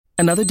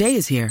Another day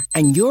is here,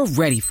 and you're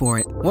ready for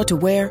it. What to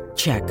wear?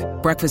 Check.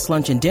 Breakfast,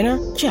 lunch, and dinner?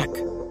 Check.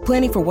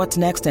 Planning for what's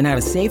next and how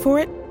to save for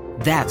it?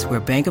 That's where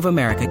Bank of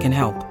America can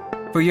help.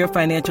 For your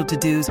financial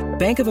to-dos,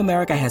 Bank of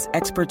America has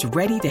experts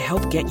ready to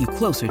help get you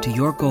closer to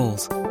your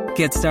goals.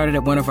 Get started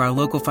at one of our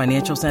local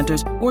financial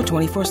centers or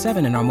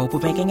 24/7 in our mobile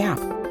banking app.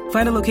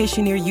 Find a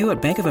location near you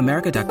at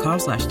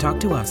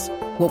bankofamerica.com/talktous.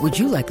 What would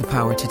you like the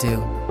power to do?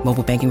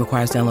 Mobile banking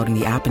requires downloading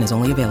the app and is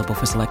only available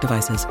for select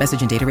devices.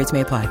 Message and data rates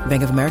may apply.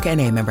 Bank of America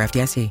N.A., member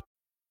FDIC.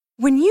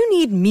 When you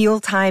need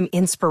mealtime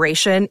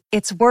inspiration,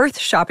 it's worth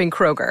shopping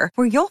Kroger,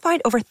 where you'll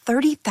find over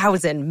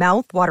 30,000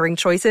 mouth-watering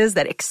choices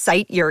that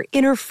excite your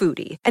inner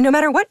foodie. And no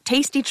matter what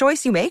tasty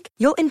choice you make,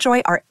 you'll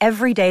enjoy our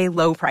everyday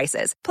low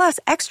prices, plus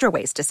extra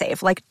ways to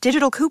save, like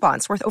digital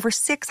coupons worth over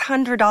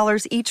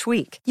 $600 each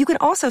week. You can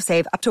also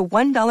save up to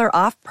 $1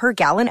 off per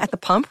gallon at the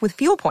pump with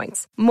fuel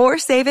points. More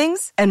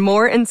savings and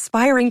more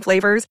inspiring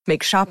flavors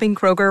make shopping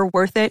Kroger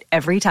worth it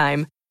every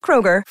time.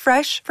 Kroger,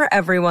 fresh for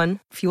everyone.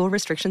 Fuel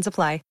restrictions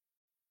apply.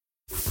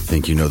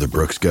 Think you know the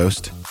Brooks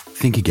Ghost?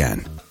 Think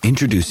again.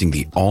 Introducing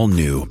the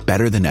all-new,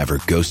 better-than-ever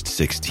Ghost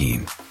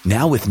 16.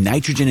 Now with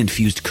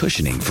nitrogen-infused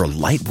cushioning for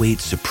lightweight,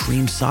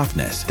 supreme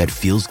softness that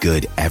feels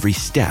good every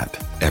step,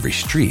 every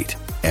street,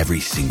 every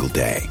single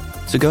day.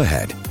 So go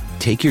ahead,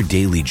 take your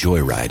daily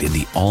joyride in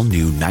the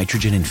all-new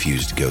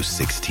nitrogen-infused Ghost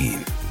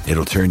 16.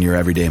 It'll turn your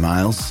everyday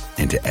miles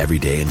into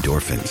everyday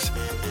endorphins.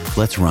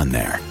 Let's run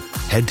there.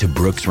 Head to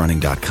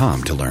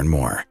brooksrunning.com to learn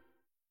more.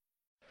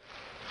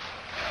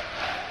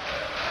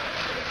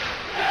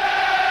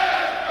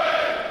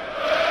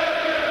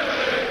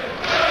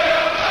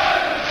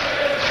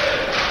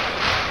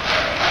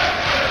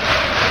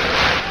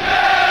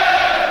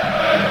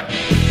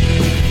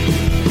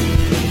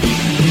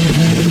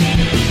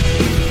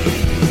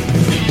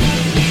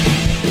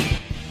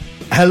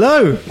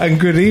 Hello and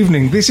good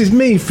evening. This is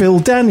me, Phil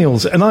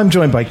Daniels, and I'm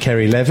joined by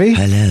Kerry Levy.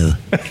 Hello.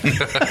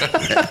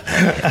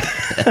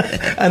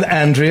 And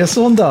Andrea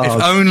Saunders.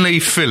 If only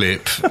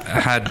Philip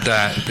had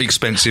that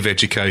expensive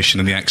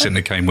education and the accent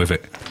that came with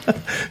it.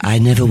 I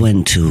never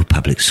went to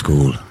public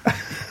school.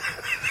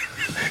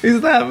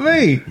 Is that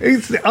me?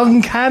 It's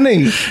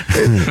uncanny.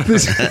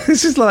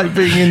 This is like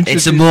being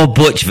introduced. It's a more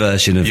butch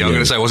version of you. I'm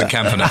going to say it wasn't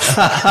camp enough.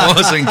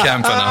 Wasn't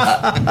camp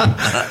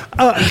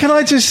enough. Can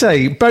I just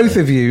say, both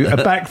of you are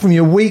back from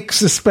your week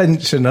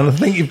suspension, and I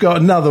think you've got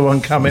another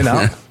one coming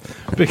up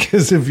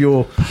because of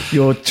your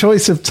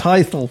choice of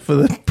title for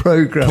the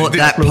programme. Put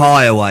that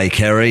pie away,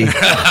 Kerry.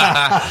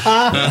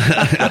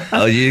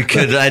 Or you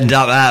could end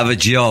up out of a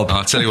job.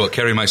 I'll tell you what,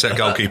 Kerry makes that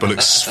goalkeeper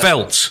look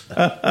svelte.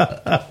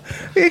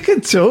 You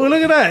can talk.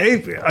 Look at that.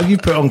 You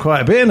put on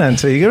quite a bit in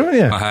Antigua, haven't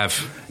you? I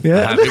have.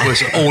 Yeah. It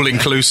was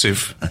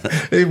all-inclusive.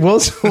 It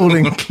was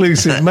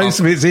all-inclusive. Most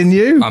of it's in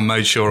you. I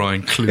made sure I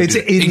included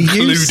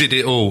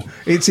it all.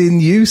 It's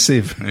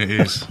inusive. It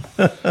is.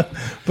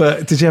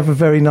 But did you have a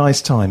very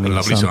nice time? A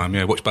lovely time,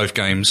 yeah. Watched both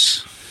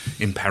games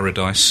in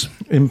paradise.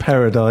 In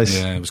paradise.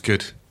 Yeah, it was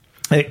good.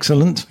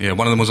 Excellent. Yeah,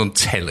 one of them was on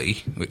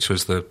telly, which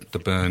was the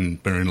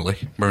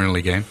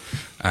Burnley game.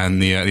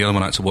 And the other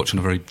one I had to watch on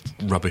a very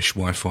rubbish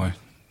Wi-Fi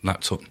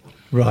laptop.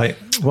 Right.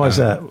 Why is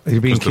that? Are you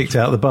being kicked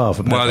out of the bar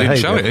for bad Well, they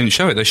behaviour? didn't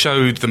show it. They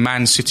showed the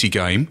Man City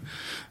game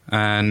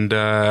and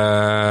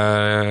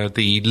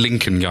the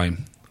Lincoln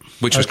game,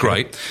 which was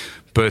great,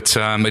 but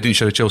they didn't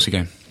show the Chelsea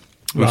game,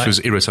 which was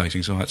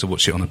irritating, so I had to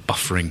watch it on a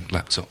buffering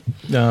laptop.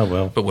 Oh,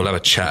 well. But we'll have a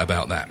chat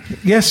about that.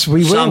 Yes,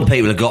 we will. Some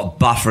people have got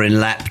buffering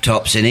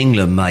laptops in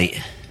England,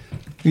 mate.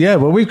 Yeah,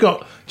 well, we've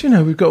got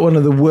one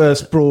of the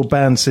worst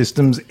broadband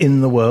systems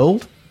in the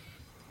world.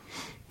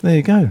 There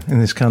you go, in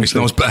this country. It's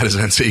not as bad as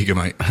Antigua,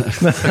 mate.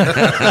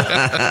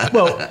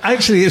 Well,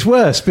 actually, it's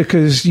worse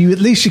because at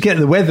least you get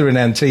the weather in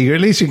Antigua. At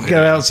least you can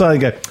go outside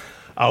and go,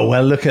 oh,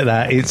 well, look at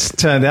that. It's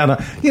turned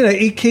out. You know,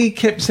 he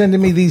kept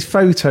sending me these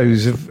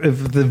photos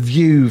of the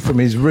view from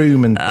his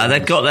room. And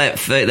they've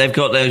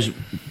got those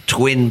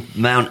twin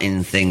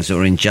mountain things that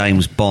are in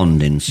James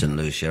Bond in St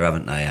Lucia,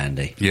 haven't they,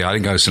 Andy? Yeah, I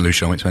didn't go to St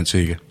Lucia, I went to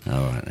Antigua.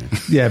 All right, then.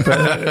 Yeah,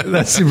 but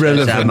that's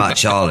irrelevant. That's how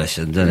much I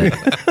listen, doesn't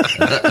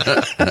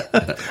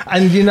it?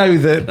 And you know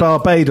that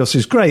Barbados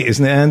is great,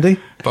 isn't it, Andy?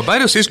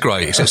 Barbados is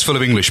great, except it's full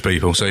of English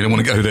people, so you don't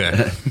want to go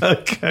there.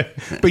 Okay.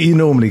 But you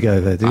normally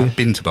go there, do you? I've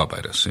been to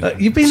Barbados. Yeah.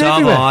 You've been So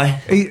everywhere.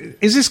 have I.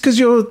 Is this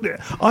because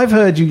I've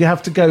heard you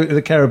have to go to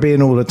the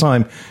Caribbean all the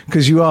time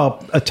because you are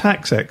a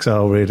tax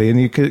exile, really, and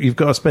you've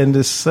got to spend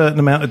a certain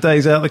amount of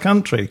days out of the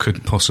country.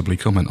 Couldn't possibly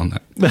comment on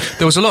that.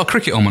 There was a lot of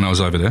cricket on when I was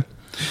over there.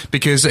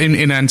 Because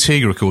in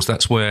Antigua, of course,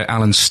 that's where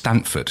Alan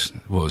Stanford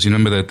was. You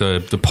remember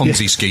the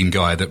Ponzi scheme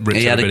guy that ripped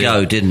He had a everybody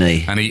go, off? didn't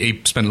he? And he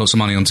spent lots of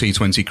money on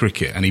T20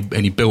 cricket, and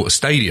he built a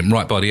stadium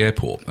right by the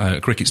airport, a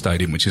cricket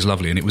stadium, which is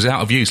lovely. And it was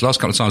out of use. Last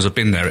couple of times I've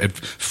been there, it had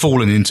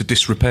fallen into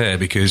disrepair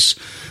because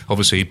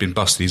obviously he'd been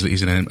busted.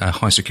 He's in a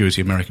high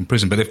security American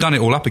prison. But they've done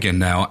it all up again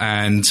now,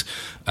 and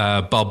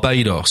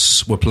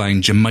Barbados were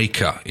playing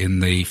Jamaica in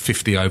the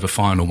 50-over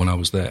final when I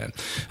was there.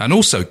 And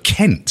also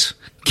Kent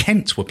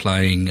were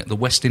playing the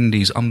West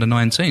Indies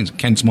under-19s.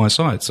 Kent's my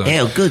side. So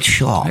Yeah, good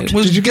shot. it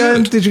was Did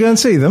you go and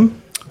see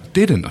them?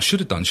 didn't. I should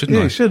have done, shouldn't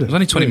I? You should have. It was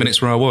only 20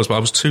 minutes where I was, but I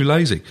was too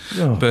lazy.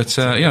 Oh, but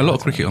a lot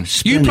of cricket on.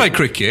 You play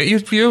cricket.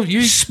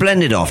 You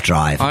Splendid off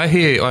drive. I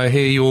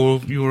hear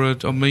you're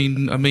a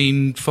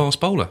mean fast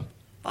bowler.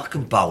 I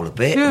can bowl a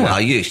bit. Yeah. Well, I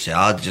used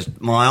to.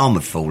 My arm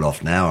would fall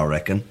off now, I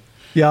reckon.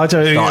 Yeah, I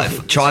don't.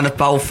 Like, trying to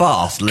bowl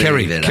fast.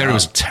 Kerry leave it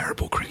was out. a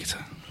terrible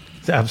cricketer.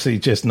 It's absolutely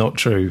just not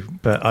true.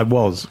 But I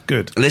was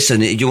good.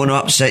 Listen, do you want to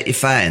upset your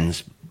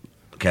fans,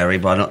 Kerry,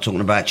 by not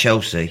talking about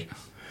Chelsea?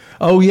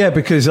 Oh yeah,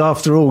 because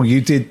after all,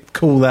 you did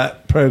call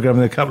that programme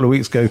a couple of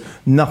weeks ago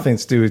nothing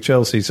to do with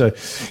Chelsea. So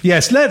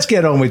yes, let's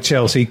get on with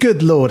Chelsea.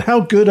 Good Lord,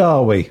 how good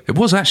are we? It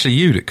was actually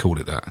you that called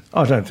it that.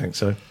 I don't think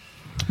so.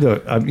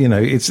 Look,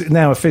 it's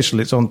now official.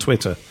 It's on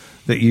Twitter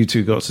that you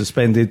two got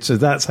suspended. So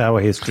that's how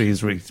history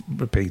has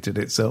repeated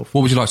itself.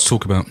 What would you like to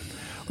talk about?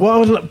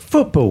 Well,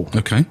 football.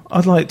 Okay.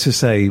 I'd like to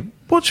say,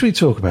 what should we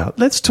talk about?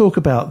 Let's talk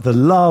about the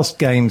last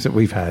games that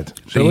we've had,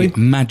 shall we? The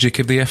magic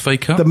of the FA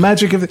Cup. The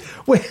magic of it.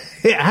 Well,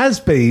 it has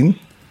been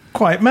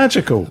quite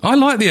magical. I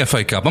like the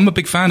FA Cup. I'm a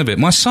big fan of it.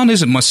 My son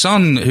isn't. My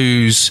son,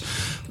 who's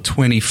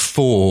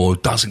 24,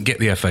 doesn't get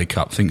the FA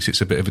Cup, thinks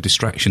it's a bit of a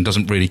distraction,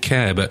 doesn't really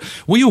care. But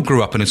we all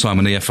grew up in a time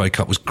when the FA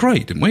Cup was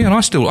great, didn't we? And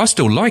I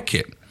still like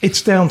it.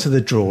 It's down to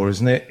the draw,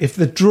 isn't it? If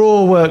the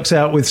draw works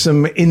out with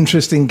some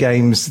interesting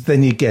games,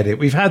 then you get it.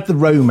 We've had the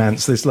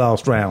romance this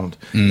last round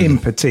in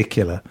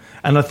particular.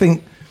 And I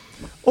think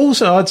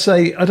also I'd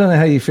say, I don't know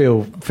how you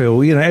feel,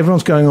 Phil,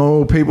 everyone's going,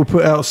 oh, people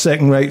put out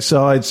second-rate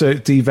sides, so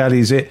it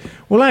devalues it.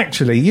 Well,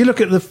 actually, you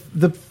look at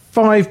the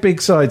 5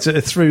 big sides that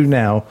are through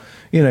now,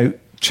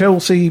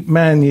 Chelsea,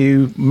 Man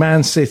U,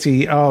 Man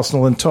City,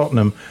 Arsenal and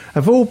Tottenham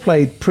have all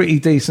played pretty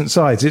decent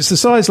sides. It's the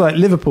sides like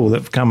Liverpool that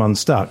have come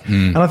unstuck.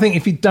 And I think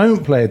if you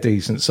don't play a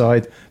decent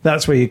side,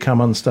 that's where you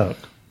come unstuck.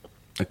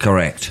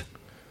 Correct.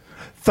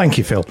 Thank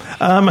you, Phil.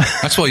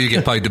 That's why you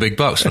get paid the big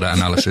bucks for that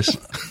analysis.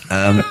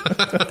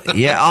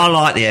 Yeah, I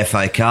like the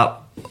FA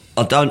Cup.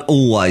 I don't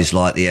always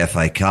like the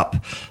FA Cup,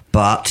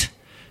 but...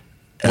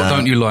 What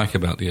don't you like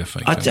about the FA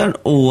Cup? I don't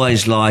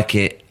always like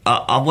it.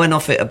 I went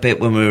off it a bit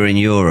when we were in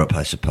Europe,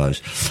 I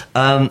suppose.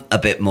 A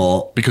bit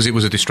more. Because it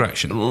was a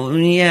distraction. Well,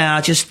 yeah,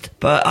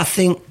 but I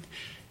think,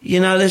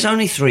 there's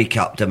only 3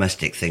 cup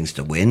domestic things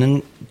to win,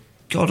 and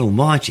God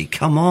almighty,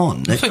 come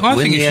on. I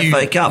think the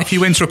FA Cup. If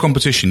you enter a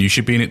competition, you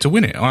should be in it to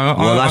win it.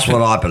 That's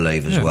what I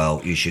believe as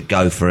well. You should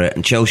go for it,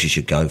 and Chelsea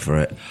should go for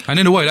it. And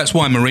in a way, that's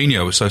why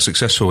Mourinho was so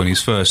successful in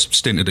his first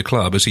stint at the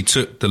club, as he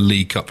took the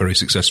League Cup very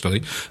successfully,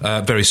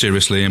 very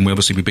seriously, and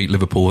we beat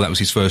Liverpool. That was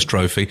his first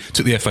trophy.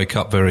 Took the FA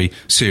Cup very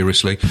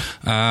seriously,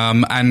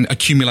 and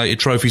accumulated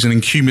trophies and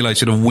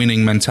accumulated a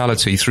winning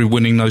mentality through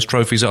winning those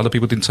trophies that other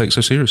people didn't take so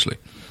seriously.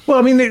 Well,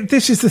 I mean,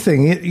 this is the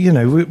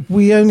thing.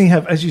 We only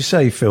have, as you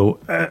say, Phil,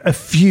 a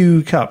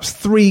few cups,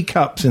 3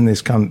 cups in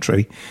this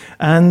country,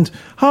 and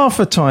half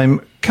the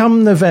time,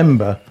 come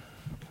November,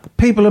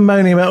 people are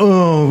moaning about,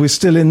 oh, we're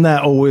still in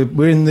that, or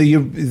we're in the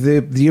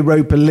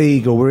Europa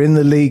League, or we're in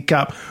the League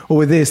Cup, or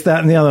we're this, that,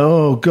 and the other.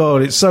 Oh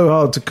God, it's so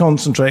hard to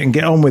concentrate and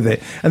get on with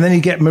it. And then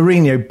you get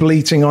Mourinho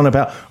bleating on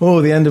about,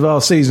 oh, the end of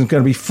our season's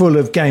going to be full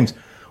of games.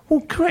 Well,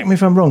 correct me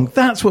if I'm wrong.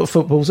 That's what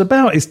football's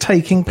about, is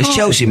taking part. It's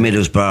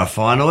Chelsea-Middlesbrough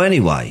final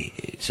anyway.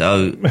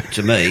 So,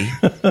 to me,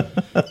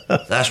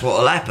 that's what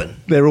will happen.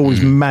 They're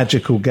always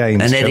magical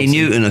games. And Eddie Chelsea.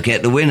 Newton will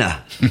get the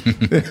winner.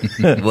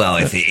 Well,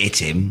 if it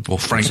hit him. Or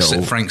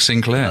Frank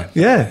Sinclair.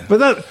 Yeah,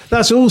 but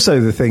that's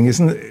also the thing,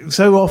 isn't it?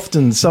 So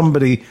often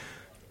somebody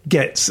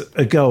gets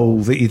a goal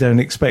that you don't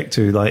expect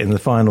to, like in the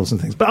finals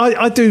and things. But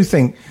I do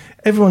think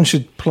everyone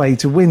should play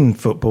to win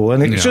football,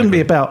 and it shouldn't be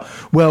about,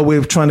 well,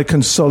 we're trying to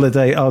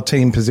consolidate our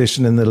team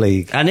position in the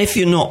league. And if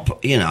you're not,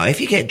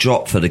 if you get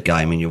dropped for the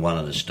game and you're one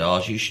of the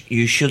stars,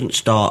 you shouldn't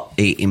start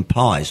eating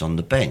pies on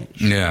the bench.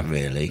 Yeah,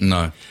 really.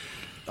 No.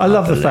 I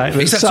love the fact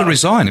that he's had to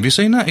resign. Have you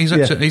seen that? He's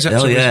had to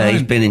resign.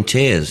 He's been in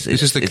tears.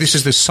 This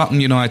is the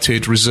Sutton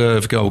United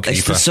reserve goalkeeper.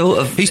 It's the sort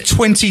of, he's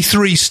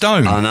 23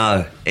 stone. I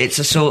know. It's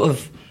a sort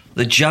of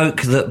the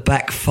joke that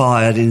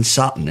backfired in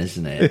Sutton,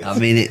 isn't it? I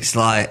mean, it's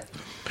like,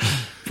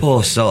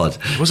 poor sod.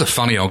 It was a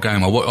funny old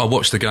game. I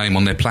watched the game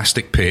on their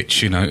plastic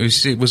pitch.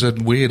 It was a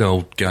weird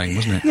old game,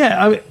 wasn't it?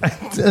 Yeah.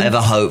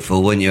 Ever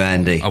hopeful, weren't you,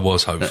 Andy? I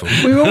was hopeful.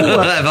 We were all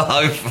Ever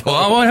hopeful.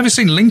 Well, I haven't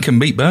seen Lincoln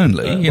beat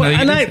Burnley.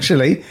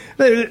 Actually,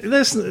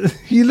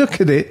 you look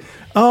at it.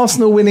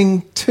 Arsenal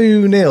winning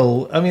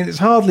 2-0. I mean, it's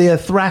hardly a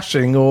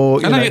thrashing.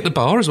 And they hit the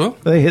bar as well.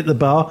 They hit the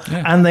bar,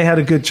 and they had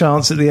a good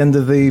chance at the end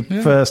of the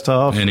first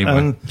half. Anyway.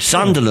 And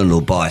Sunderland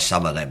will buy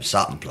some of them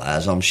Sutton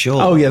players, I'm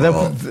sure. Oh, yeah,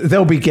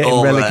 they'll be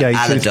getting relegated.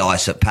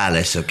 Allardyce at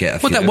Palace will get a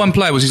few. Well, that one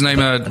player was his name,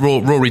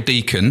 Rory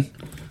Deacon.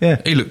 Yeah.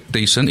 He looked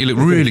decent. He looked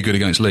really good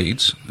against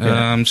Leeds.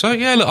 Yeah.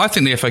 Look, I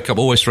think the FA Cup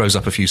always throws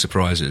up a few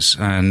surprises.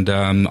 And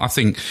I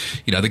think,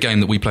 the game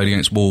that we played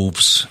against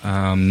Wolves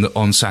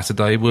on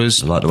Saturday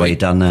was... I like the way you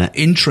done that.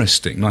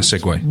 Interesting. Nice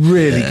segue.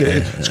 Really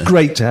good. It's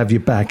great to have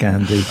you back,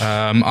 Andy.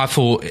 I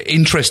thought,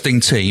 interesting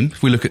team.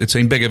 If we look at the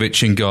team,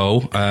 Begovic in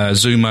goal,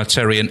 Zuma,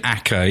 Terry and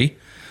Ake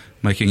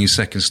making his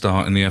second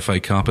start in the FA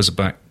Cup as a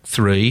back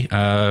 3.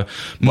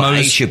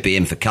 He should be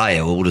in for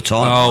KO all the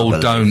time. Oh,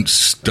 don't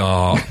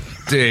start.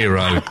 Dear,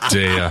 oh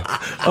dear.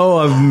 Oh,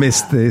 I've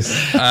missed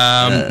this.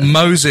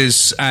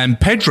 Moses and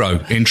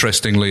Pedro,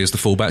 interestingly, as the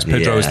fullbacks.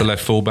 Pedro is the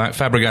left fullback.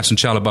 Fabregas and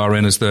Chalobah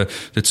in as the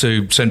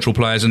two central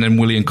players, and then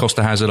Willian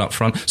Costa Hazard up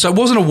front. So it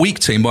wasn't a weak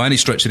team by any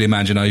stretch of the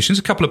imagination.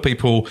 A couple of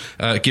people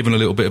given a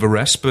little bit of a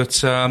rest.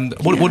 But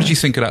what did you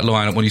think of that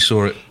lineup when you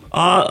saw it?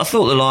 I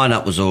thought the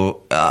lineup was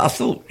all. I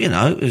thought,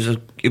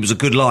 it was a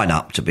good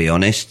lineup, to be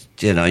honest.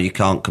 You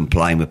can't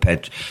complain with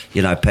Pedro.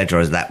 Pedro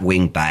is that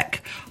wing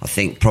back. I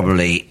think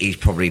he's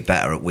probably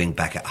better at wing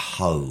back at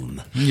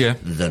home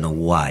than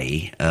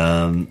away.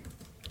 Can't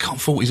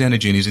fault his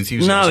energy and his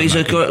enthusiasm. No, he's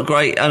a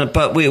great.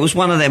 But it was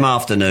one of them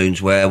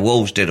afternoons where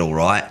Wolves did all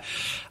right,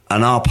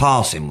 and our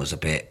passing was a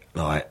bit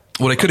like.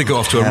 Well, they could have got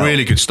off to a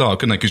really good start,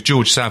 couldn't they? Because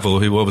George Saville,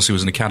 who obviously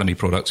was an academy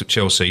product at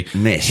Chelsea,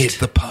 hit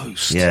the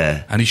post.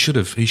 Yeah, and he should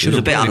have. He was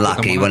a bit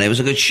unlucky when it was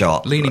a good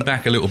shot, leaning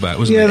back a little bit,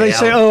 wasn't he? Yeah, they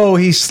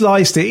say, he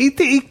sliced it.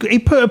 He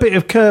put a bit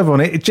of curve on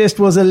it. It just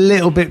was a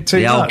little bit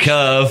too much.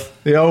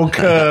 The old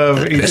curve.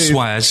 The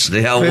swaz.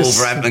 The old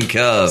Wolverhampton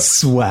curve.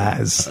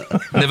 Swaz.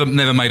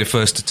 Never made a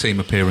first team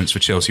appearance for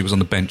Chelsea. He was on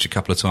the bench a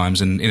couple of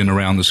times in and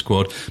around the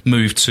squad.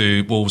 Moved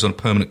to Wolves on a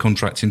permanent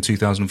contract in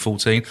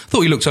 2014.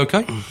 Thought he looked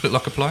okay. Looked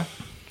like a player.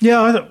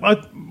 Yeah,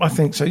 I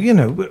think so.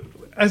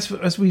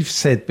 As we've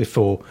said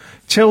before,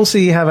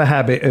 Chelsea have a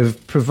habit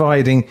of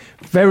providing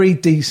very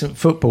decent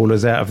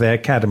footballers out of their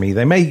academy.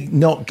 They may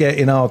not get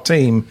in our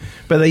team,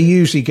 but they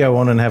usually go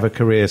on and have a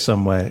career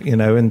somewhere,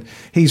 and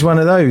he's one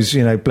of those,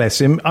 bless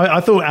him. I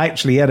thought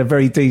actually he had a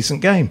very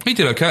decent game. He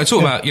did okay.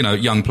 Talk about,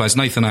 young players.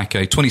 Nathan Ake,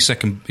 it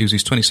was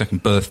his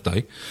 22nd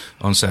birthday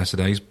on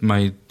Saturday. He's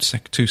made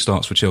 2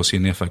 starts for Chelsea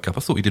in the FA Cup. I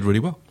thought he did really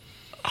well.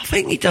 I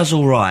think he does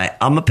all right.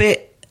 I'm a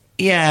bit...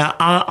 Yeah,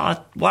 I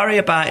worry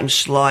about him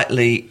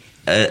slightly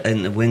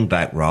in the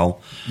wing-back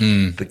role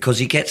because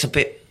he gets a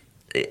bit...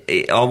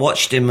 I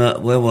watched him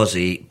at, where was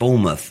he?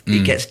 Bournemouth.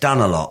 He gets done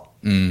a lot.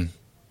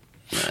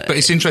 But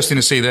it's interesting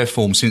to see their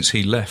form since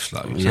he left,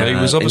 though. So he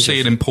was obviously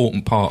an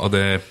important part of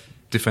their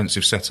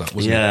defensive setup,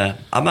 wasn't he? Yeah.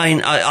 I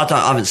mean, I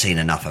haven't seen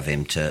enough of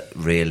him to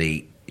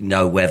really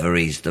know whether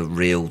he's the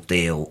real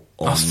deal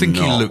or not. I think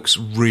he looks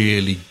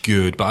really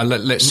good, but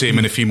let's see him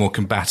in a few more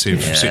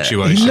combative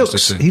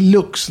situations. He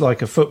looks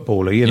like a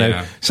footballer,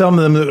 Yeah. Some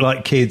of them look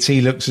like kids.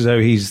 He looks as though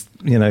he's,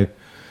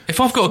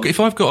 If I've got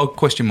a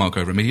question mark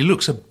over him, he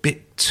looks a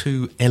bit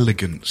too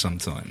elegant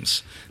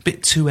sometimes. A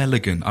bit too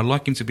elegant. I'd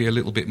like him to be a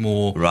little bit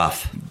more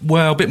rough.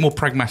 Well, a bit more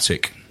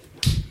pragmatic.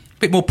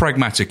 In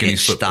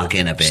his football. Stuck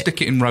in a bit.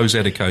 Stick it in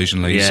rosette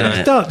occasionally. Yeah.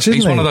 He's Dutch, isn't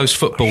he's he? one of those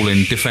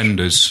footballing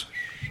defenders.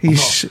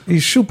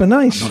 He's super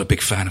nice. I'm not a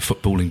big fan of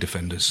footballing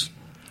defenders.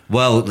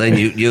 Well, then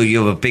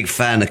you're a big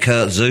fan of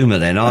Kurt Zouma,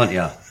 then, aren't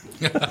you?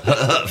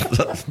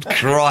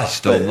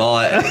 Christ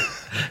almighty.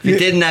 If he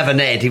didn't have an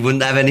head, he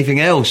wouldn't have anything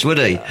else, would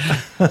he?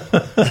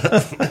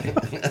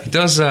 He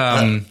does...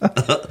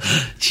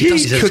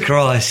 Jesus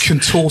Christ.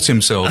 Contort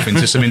himself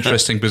into some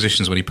interesting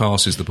positions when he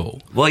passes the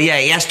ball. Well, yeah,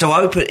 he has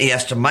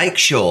to make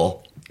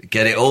sure...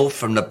 Get it all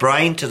from the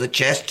brain to the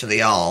chest to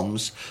the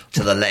arms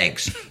to the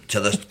legs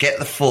get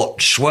the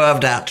foot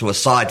swerved out to a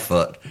side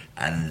foot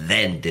and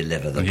then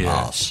deliver the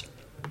pass.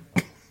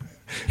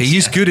 He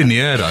is good in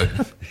the air, though.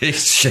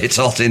 It's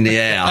hot in the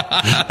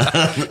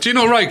air. Do you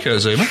not rate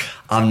Kurt Zouma?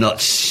 I'm not.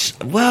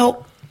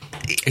 Well,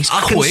 he's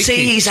I quick, can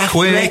see he's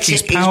athletic.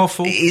 He's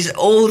powerful. He's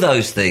all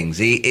those things.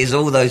 He is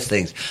all those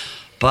things.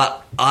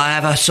 But I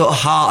have a sort of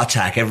heart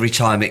attack every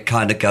time it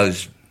kind of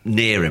goes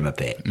near him a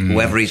bit.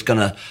 Whether he's going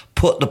to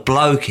put the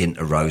bloke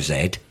into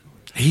Rosette.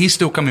 He's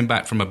still coming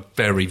back from a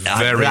very,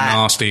 very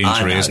nasty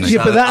injury, isn't he?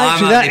 Yeah, but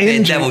I'm only being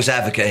injury, devil's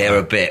advocate here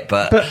a bit,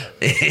 but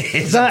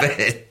it's a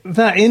bit...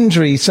 That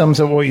injury sums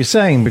up what you're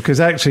saying, because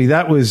actually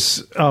that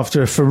was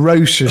after a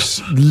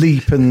ferocious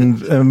leap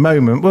and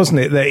moment, wasn't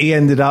it, that he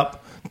ended up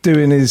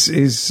doing his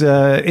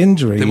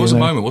injury. There was a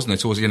moment, wasn't there,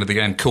 towards the end of the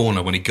game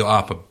corner when he got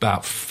up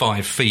about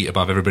 5 feet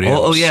above everybody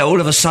else. Oh yeah,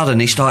 all of a sudden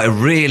he started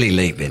really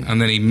leaping,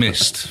 and then he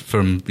missed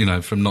from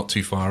not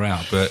too far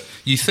out. But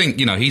you think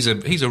he's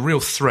a real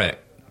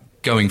threat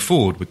going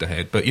forward with the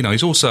head, but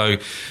he's also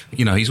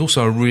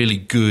a really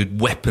good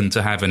weapon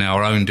to have in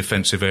our own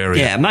defensive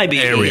area. Yeah, maybe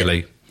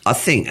aerially. I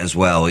think as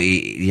well.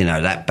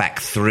 That back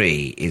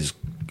three is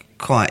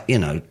quite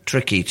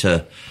tricky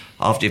to.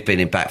 After you've been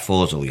in back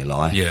fours all your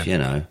life,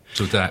 To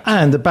adapt.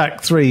 And the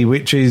back three,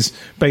 which is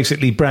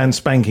basically brand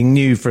spanking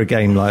new for a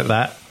game like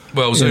that.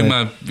 Well,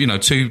 Zouma,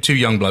 two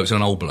young blokes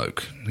and an old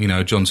bloke.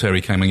 John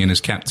Terry coming in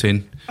as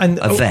captain. And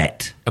a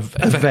vet. A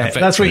vet.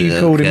 That's what you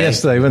called him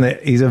yesterday, wasn't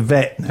it? He's a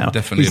vet now.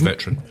 Definitely a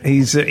veteran.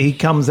 He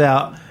comes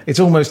out. It's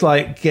almost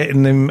like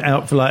getting him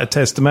out for like a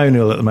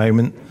testimonial at the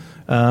moment.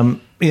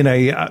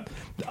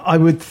 I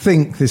would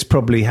think this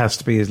probably has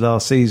to be his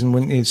last season,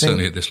 wouldn't you think?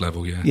 Certainly at this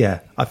level, yeah.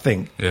 Yeah, I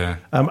think. Yeah.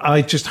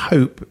 I just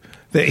hope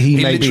that he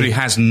literally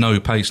has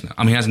no pace now.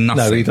 I mean, he has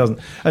nothing. No, he doesn't.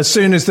 As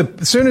soon as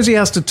he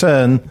has to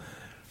turn,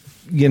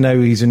 you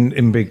know he's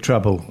in big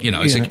trouble. You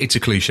know, it's a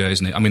cliche,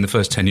 isn't it? I mean, the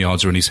first 10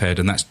 yards are in his head,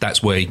 and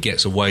that's where he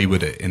gets away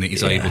with it, and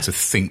he's able to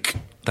think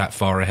that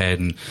far ahead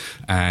and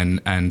to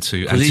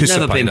anticipate. He's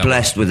never been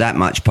blessed with that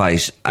much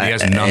pace. He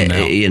has none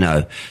now. You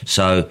know,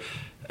 so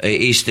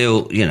he's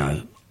still, you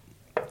know,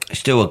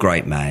 still a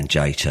great man,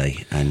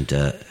 JT, and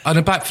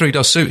a back three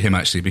does suit him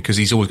actually, because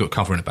he's always got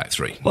cover in a back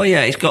three. Well,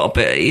 yeah, he's got a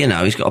bit, you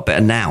know, he's got a bit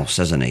of nous,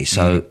 hasn't he?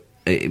 So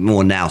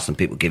more nous than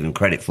people give him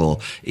credit for.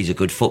 He's a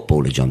good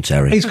footballer, John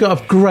Terry. He's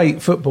got a great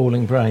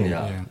footballing brain.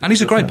 Yeah. And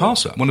he's a great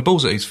passer when the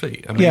ball's at his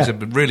feet. I mean, he's a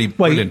really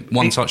brilliant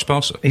one-touch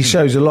passer. He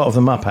shows a lot of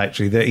them up,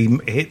 actually, that he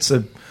hits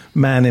a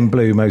man in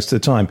blue most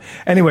of the time.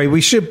 Anyway, we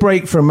should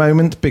break for a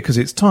moment because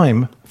it's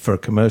time for a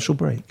commercial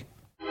break.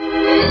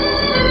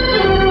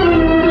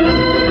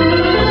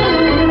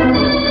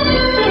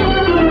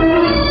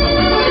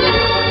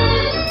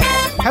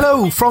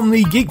 Hello from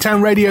the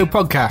Geektown Radio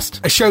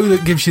podcast, a show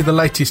that gives you the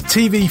latest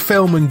TV,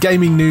 film and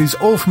gaming news,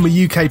 all from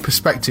a UK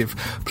perspective,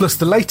 plus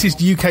the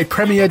latest UK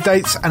premiere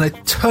dates and a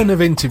ton of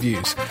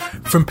interviews.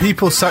 From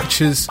people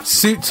such as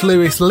Suits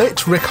Lewis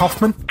Litt, Rick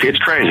Hoffman. It's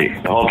crazy.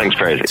 The whole thing's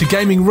crazy. To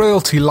gaming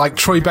royalty like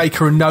Troy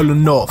Baker and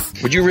Nolan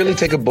North. Would you really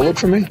take a bullet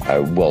for me?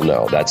 Well,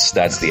 no, that's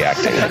the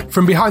acting.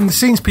 From behind the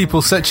scenes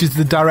people such as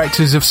the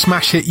directors of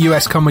smash hit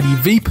US comedy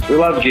Veep. We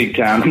love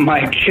Geektown.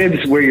 My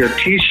kids wear your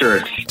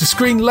t-shirts. To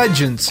screen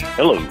legends.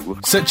 Hello.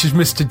 Such as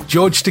Mr.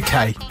 George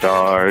Takei.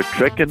 Star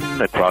trekking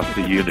across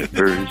the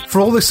universe. For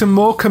all this and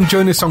more, come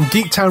join us on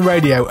Geektown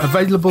Radio,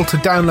 available to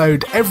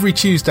download every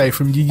Tuesday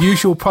from your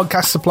usual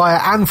podcast supplier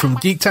and from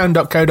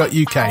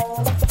geektown.co.uk.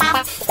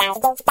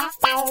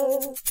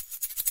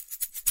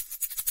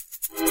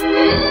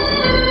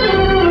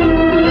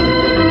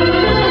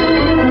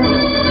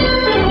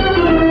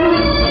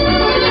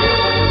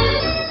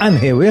 And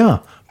here we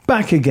are,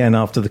 back again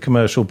after the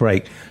commercial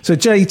break. So,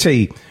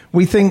 JT,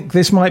 we think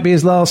this might be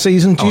his last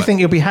season. Do you think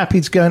he'll be happy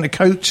to go into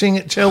coaching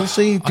at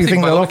Chelsea? Do you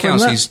think they'll offer him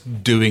that? He's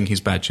doing his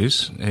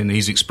badges, and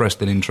he's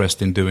expressed an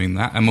interest in doing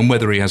that. And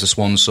whether he has a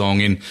swan song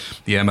in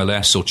the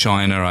MLS or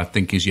China, I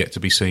think is yet to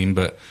be seen.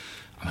 But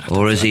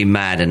or is he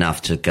mad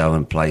enough to go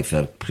and play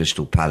for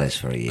Crystal Palace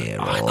for a year?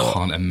 I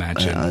can't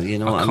imagine. You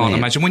know I can't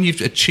imagine. When you've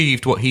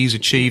achieved what he's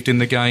achieved in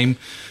the game,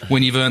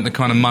 when you've earned the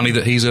kind of money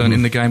that he's earned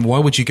in the game, why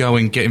would you go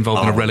and get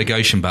involved in a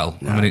relegation battle?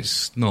 No. I mean,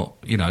 it's not,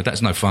 you know,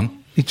 that's no fun.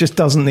 He just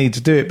doesn't need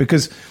to do it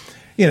because,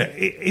 you know,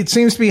 it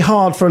seems to be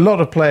hard for a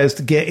lot of players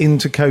to get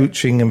into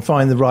coaching and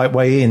find the right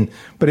way in.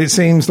 But it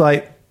seems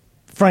like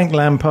Frank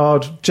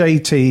Lampard,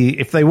 JT,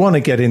 if they want to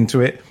get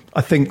into it,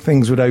 I think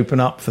things would open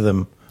up for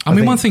them.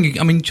 One thing,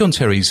 John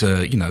Terry's,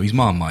 he's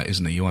Marmite,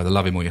 isn't he? You either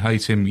love him or you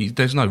hate him.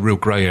 There's no real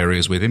grey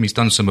areas with him. He's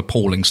done some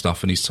appalling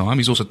stuff in his time.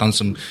 He's also done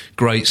some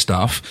great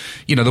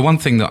stuff. You know, the one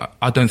thing that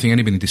I don't think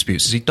anybody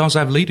disputes is he does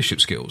have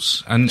leadership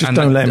skills. And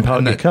don't let him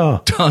park your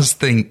car. Does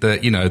think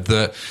that,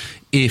 that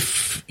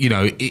if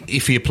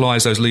he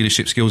applies those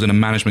leadership skills in a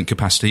management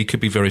capacity, he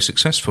could be very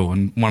successful.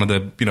 And one of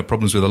the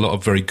problems with a lot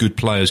of very good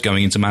players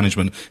going into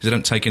management is they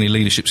don't take any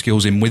leadership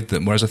skills in with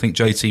them, whereas I think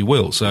JT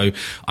will. So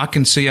I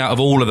can see out of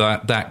all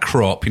of that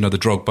crop, the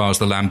Drogbas,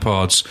 the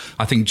Lampards,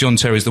 I think John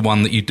Terry's the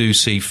one that you do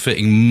see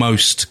fitting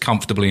most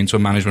comfortably into a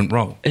management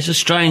role. It's a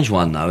strange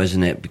one, though,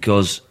 isn't it?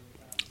 Because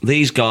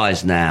these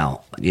guys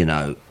now,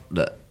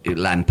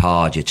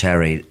 Lampard, your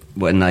Terry,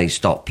 when they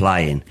stop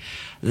playing,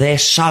 they're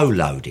so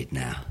loaded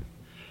now.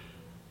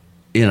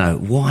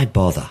 Why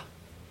bother?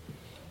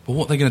 Well,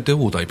 what are they going to do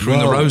all day? Prune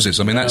the roses?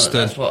 I mean, that's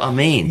what I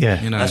mean. Yeah.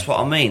 That's what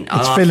I mean.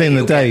 It's filling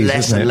the days,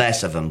 less isn't it? and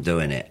less of them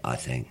doing it, I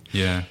think.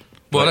 Yeah.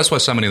 Well, that's why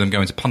so many of them go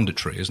into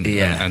punditry, isn't it?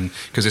 Yeah. And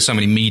because there's so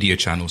many media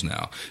channels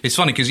now. It's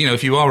funny because,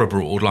 if you are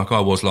abroad, like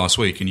I was last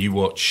week, and you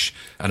watch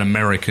an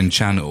American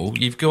channel,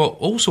 you've got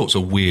all sorts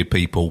of weird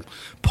people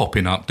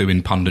popping up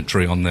doing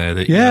punditry on there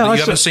that, that you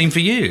haven't seen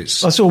for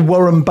years. I saw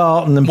Warren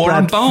Barton and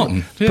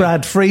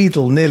Brad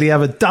Friedel nearly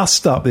have a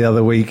dust-up the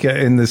other week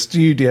in the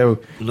studio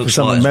for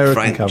some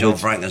American coverage. John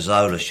Frank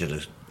Azzola should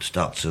have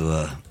stuck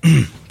to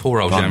poor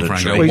old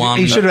Gianfranco. Well,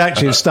 he should have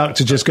actually stuck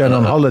to just going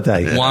on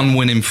holiday. One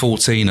win in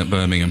 14 at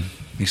Birmingham.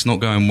 He's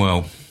not going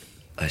well.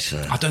 I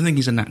don't think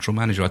he's a natural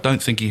manager. I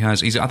don't think he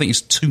has. I think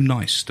he's too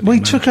nice to be Well, he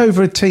a manager. took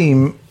over a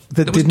team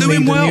that didn't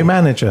need a new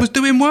manager. Was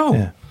doing well.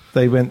 Yeah.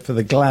 They went for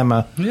the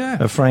glamour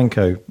of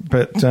Franco.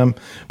 But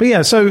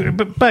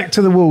back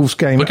to the Wolves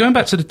game. But going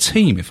back to the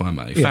team, if I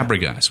may,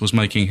 Fabregas was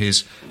making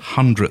his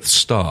 100th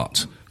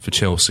start for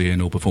Chelsea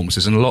in all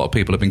performances, and a lot of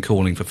people have been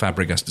calling for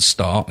Fabregas to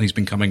start. He's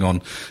been coming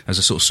on as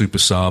a sort of super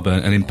sub,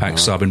 an impact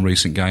sub in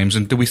recent games.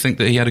 And do we think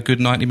that he had a good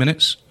 90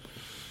 minutes?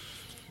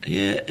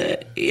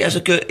 Yeah, he has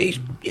a good...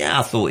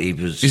 I thought he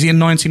was... Is he a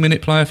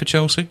 90-minute player for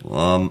Chelsea?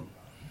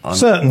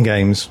 Certain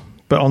games,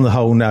 but on the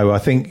whole, no. I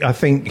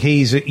think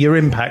he's your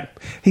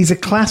impact. He's a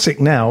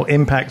classic now,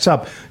 impact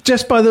sub.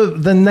 Just by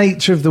the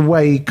nature of the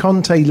way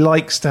Conte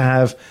likes to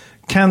have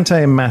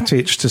Kante and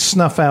Matic to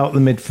snuff out the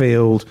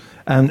midfield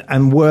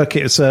and work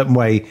it a certain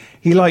way.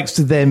 He likes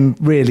to then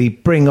really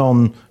bring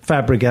on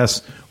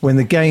Fabregas when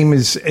the game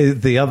is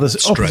the other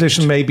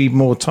opposition may be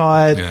more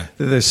tired, that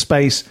there's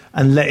space,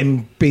 and let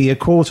him be a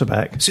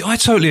quarterback. See, I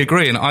totally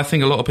agree, and I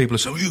think a lot of people are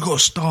saying, you've got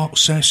to start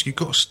Cesc, you've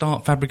got to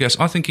start Fabregas.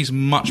 I think he's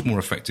much more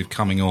effective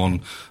coming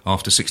on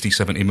after 60,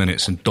 70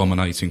 minutes and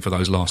dominating for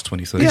those last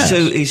 20, 30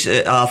 minutes.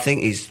 So I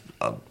think he's,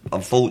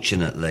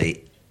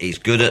 unfortunately, he's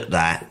good at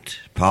that,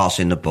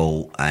 passing the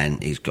ball,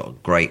 and he's got a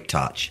great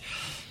touch.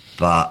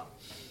 But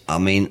I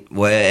mean,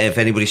 if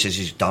anybody says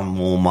he's done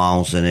more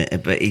miles than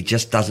it, but he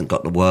just doesn't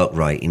got the work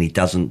rate, and he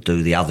doesn't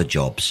do the other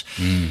jobs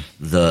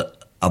that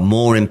are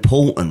more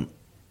important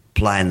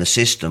playing the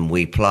system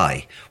we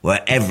play,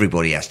 where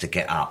everybody has to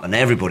get up and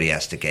everybody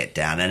has to get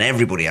down and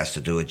everybody has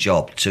to do a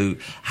job to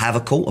have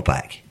a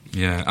quarterback.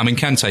 Yeah, I mean,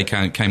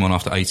 Kante came on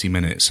after 80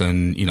 minutes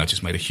and,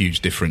 just made a huge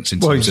difference in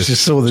terms of...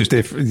 just saw the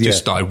difference. Just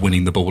started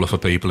winning the ball off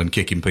of people and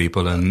kicking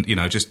people and,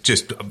 just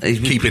keeping the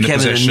possession.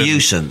 possession. A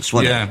nuisance,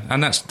 wasn't it?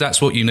 And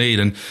that's what you need.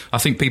 And I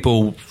think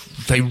people,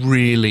 they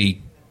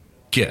really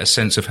get a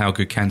sense of how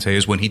good Kante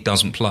is when he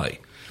doesn't play.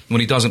 When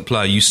he doesn't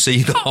play, you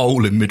see the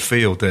hole in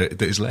midfield that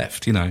is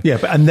left, Yeah,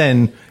 and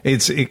then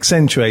it's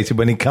accentuated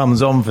when he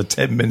comes on for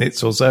 10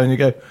 minutes or so and you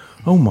go...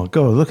 Oh my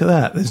God, look at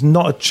that. There's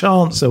not a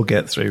chance they'll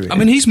get through here. I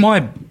mean, he's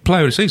my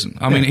player of the season.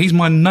 I mean, he's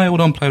my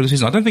nailed-on player of the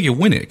season. I don't think he'll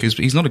win it because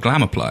he's not a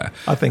glamour player.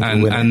 I think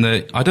he'll win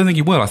it. I don't think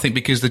he will. I think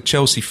because the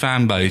Chelsea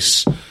fan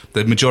base,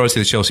 the majority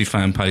of the Chelsea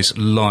fan base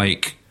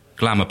like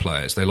glamour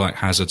players. They like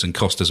Hazards and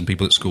Costas and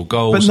people that score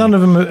goals. But none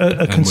of them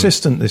are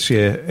consistent this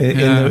year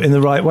in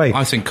the right way.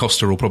 I think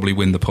Costa will probably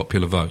win the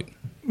popular vote.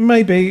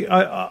 Maybe.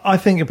 I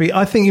think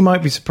you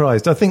might be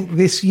surprised. I think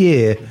this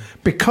year,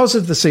 because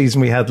of the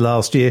season we had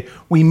last year,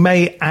 we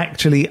may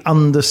actually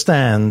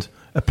understand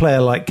a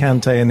player like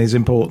Kante and his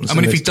importance. I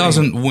mean, if he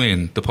doesn't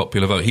win the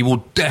popular vote, he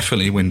will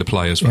definitely win the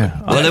players' vote.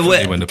 Yeah.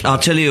 I'll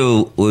tell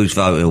you whose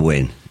vote he'll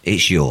win.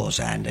 It's yours,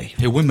 Andy.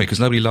 He'll win me because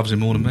nobody loves him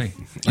more than me.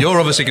 You're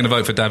obviously going to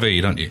vote for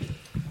David, aren't you?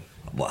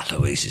 Well,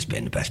 Luis has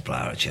been the best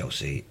player at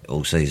Chelsea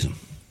all season.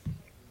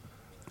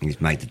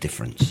 He's made the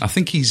difference. I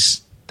think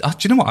he's... Do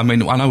you know what? I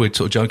mean, I know we're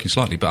sort of joking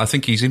slightly, but I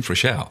think he's in for a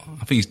shout.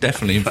 I think he's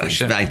definitely in for a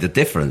shout. He's made the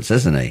difference,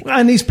 hasn't he?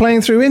 And he's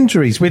playing through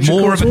injuries, which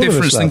more of a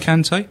difference than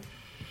Kante?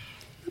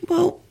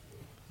 Well...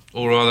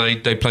 Or are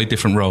they play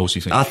different roles,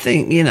 you think? I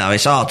think,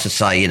 it's hard to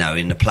say,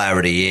 in the player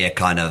of the year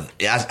kind of...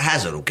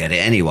 Hazard will get it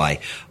anyway,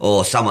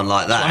 or someone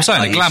like that. Well, I'm saying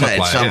like a glamour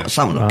player.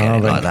 Someone will get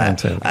it like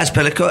that. As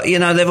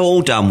Pellicotti, they've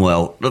all done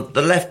well.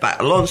 The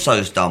left-back,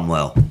 Alonso's done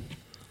well.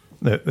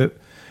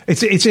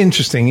 It's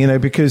interesting,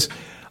 because...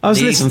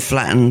 He even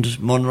flattened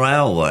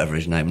Monreal, whatever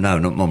his name. No,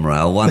 not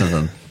Monreal. One of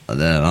them.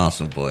 The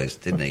Arsenal boys,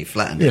 didn't he?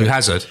 Flattened him.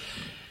 Hazard.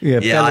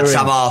 Yeah, I had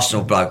some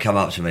Arsenal bloke come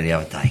up to me the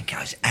other day and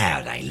goes,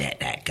 how they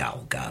let that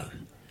goal go?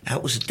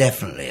 That was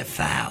definitely a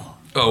foul.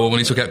 Oh, well, when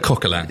he took out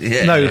Coquelin.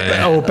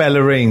 Or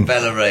Bellerin.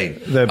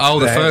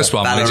 The first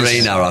one.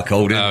 Ballerina, I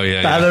called him. Oh,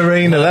 yeah.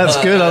 Ballerina,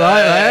 that's good. I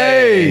like that.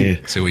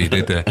 Hey! See what you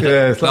did there.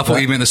 Yeah, I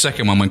thought you meant the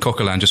second one when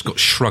Coquelin just got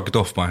shrugged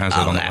off by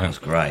Hazard. Oh, that was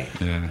great.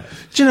 Yeah.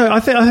 Do you know, I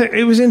think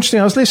it was interesting.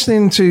 I was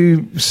listening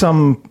to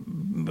some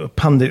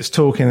pundits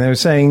talking. They were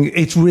saying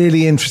it's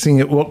really interesting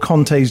that what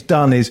Conte's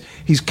done is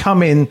he's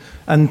come in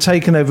and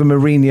taken over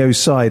Mourinho's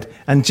side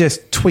and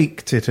just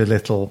tweaked it a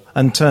little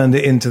and turned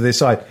it into this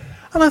side.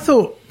 And I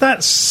thought,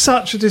 that's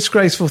such a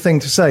disgraceful thing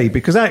to say,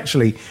 because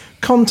actually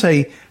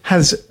Conte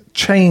has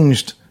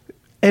changed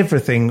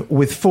everything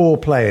with four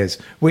players,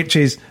 which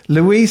is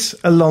Luis,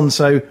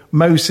 Alonso,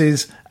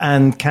 Moses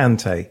and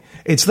Kante.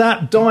 It's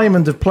that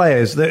diamond of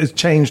players that has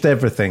changed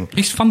everything.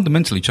 He's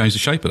fundamentally changed the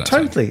shape of that.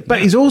 Totally. Team. But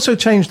he's also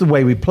changed the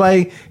way we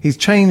play. He's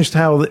changed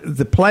how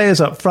the players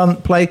up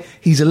front play.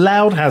 He's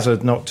allowed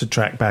Hazard not to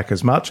track back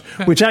as much,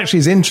 which actually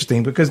is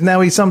interesting because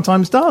now he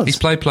sometimes does. He's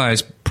played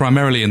players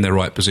primarily in their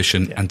right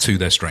position and to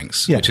their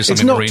strengths, which is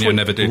something Mourinho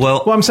never did.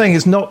 Well, what I'm saying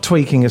is not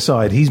tweaking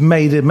aside. He's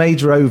made a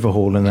major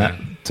overhaul in that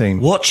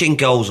team. Watching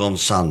Goals on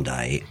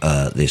Sunday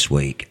this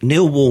week,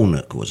 Neil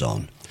Warnock was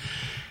on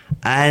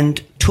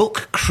and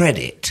took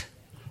credit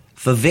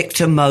for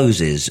Victor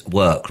Moses'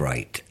 work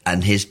rate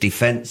and his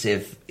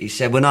defensive. He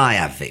said, when I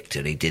have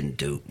Victor, he didn't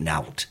do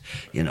nout,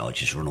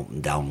 just run up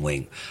and down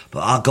wing.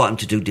 But I got him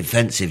to do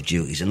defensive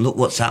duties, and look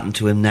what's happened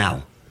to him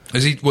now.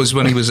 As he was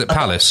when he was at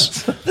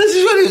Palace. This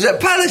is when he was at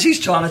Palace. He's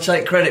trying to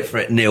take credit for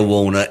it. Neil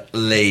Warnock,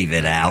 leave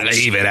it out.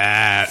 Leave it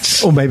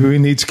out. Or maybe we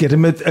need to get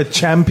him a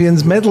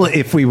Champions Medal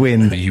if we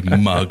win. You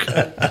mug.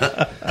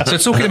 So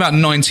talking about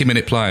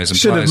 90-minute players. And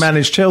should have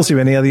managed Chelsea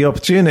when he had the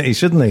opportunity,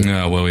 shouldn't he?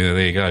 Oh, well, there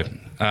you go.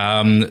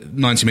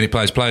 90-minute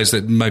players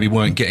that maybe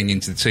weren't getting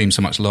into the team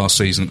so much last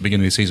season, at the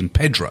beginning of the season.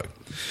 Pedro.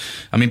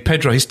 I mean,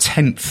 Pedro, his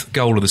 10th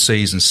goal of the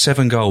season,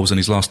 7 goals in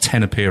his last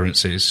 10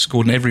 appearances,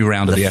 scored in every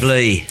round of the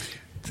Flea.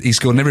 He's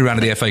scored in every round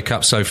of the FA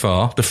Cup so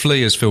far. The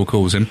Flea, as Phil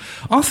calls him.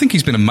 I think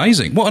he's been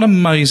amazing. What an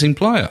amazing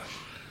player.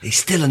 He's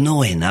still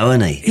annoying, though,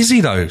 isn't he? Is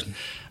he, though?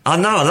 I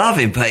know, I love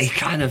him, but he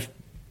kind of...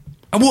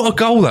 And what a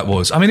goal that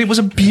was. I mean, it was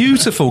a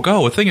beautiful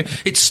goal. I think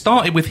it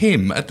started with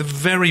him at the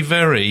very,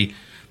 very,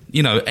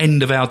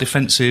 end of our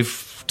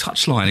defensive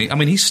touchline. I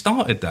mean, he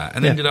started that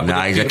and ended up. No,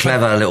 he's a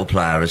clever little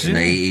player, isn't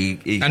he?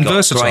 He's got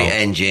versatile. Great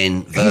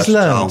engine.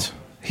 Versatile.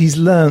 He's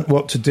learned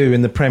what to do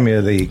in the Premier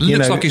League.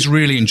 Looks like he's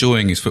really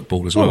enjoying his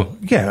football as well.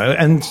 Yeah,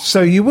 and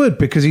so you would,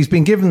 because he's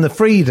been given the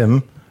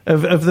freedom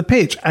of the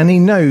pitch, and he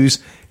knows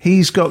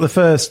he's got the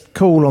first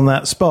call on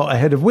that spot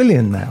ahead of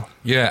Willian now.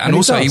 Yeah, and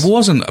also he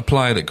wasn't a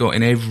player that got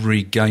in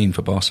every game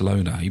for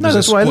Barcelona. He was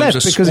that's why he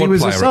left, because he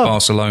was a player sub. at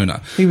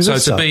Barcelona. He was so a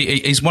sub.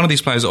 he's one of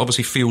these players that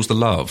obviously feels the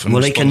love. And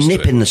well, he can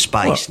nip to in the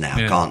space now,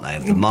 can't they?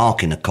 Of the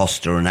marking of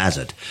Costa and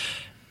Hazard.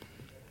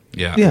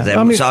 Yeah,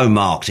 they're so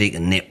marked he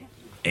can nip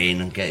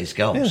in and get his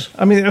goals.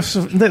 Yeah. I mean,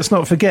 let's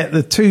not forget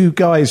the two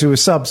guys who were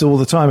subs all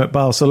the time at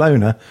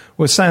Barcelona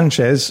were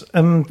Sanchez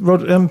and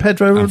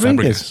Pedro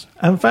Rodriguez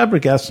and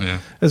Fabregas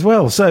as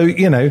well. So,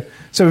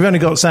 so we've only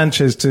got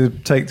Sanchez to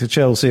take to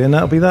Chelsea, and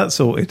that'll be that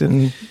sorted,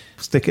 and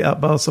stick it up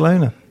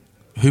Barcelona.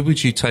 Who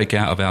would you take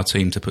out of our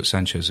team to put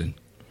Sanchez in?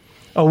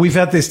 Oh, we've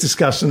had this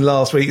discussion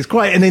last week. It's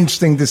quite an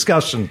interesting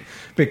discussion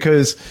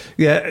because,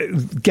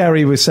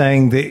 Gary was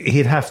saying that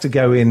he'd have to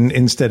go in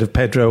instead of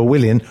Pedro or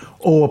Willian,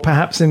 or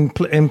perhaps in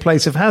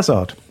place of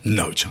Hazard.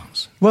 No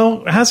chance.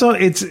 Well,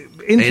 Hazard, it's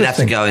interesting. He'd have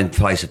to go in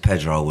place of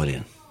Pedro or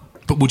Willian.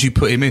 But would you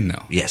put him in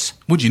now? Yes.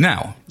 Would you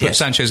now? Put Yes.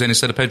 Sanchez in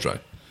instead of Pedro?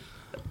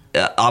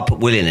 I'll put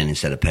Willian in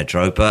instead of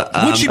Pedro, but...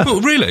 would you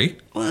put, really?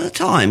 Well, at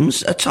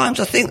times, I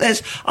think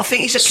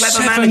he's a clever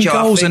 7 manager.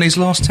 goals in his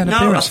last 10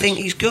 appearances. No, I think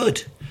he's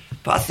good.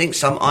 But I think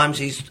sometimes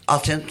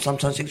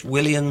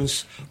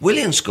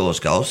Willians scores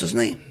goals, doesn't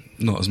he?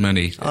 Not as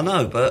many. I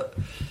know, but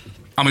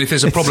I mean, if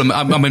there's a problem,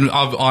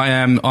 I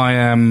am,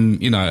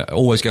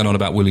 always going on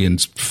about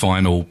Willian's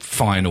final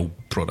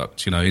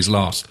product. His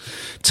last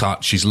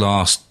touch, his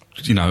last.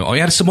 He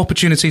had some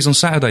opportunities on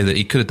Saturday that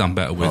he could have done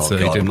better with. Oh,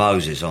 God,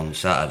 Moses on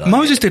Saturday.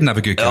 Moses didn't have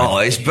a good game. Oh,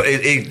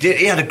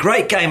 he had a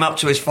great game up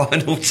to his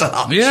final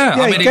touch. Yeah,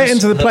 I mean, he get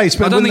into the place,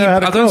 but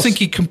I don't think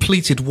he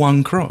completed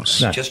one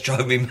cross. No. Just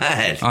drove me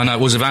mad. I know, it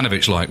was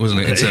Ivanovic-like,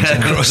 wasn't it, in terms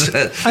of cross?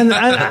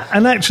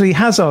 and actually,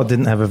 Hazard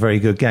didn't have a very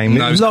good game.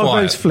 No, It was a lot quiet.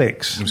 of those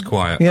flicks. It was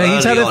quiet. Yeah,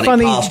 he's had a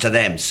funny... He passed to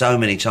them so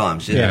many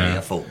times, didn't he?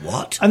 I thought,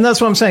 what? And that's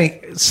what I'm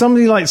saying.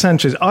 Somebody like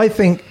Sanchez, I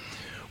think,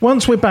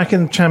 once we're back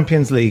in the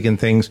Champions League and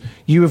things,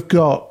 you have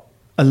got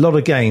a lot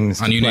of games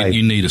to play.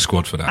 You need a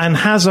squad for that. And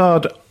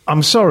Hazard,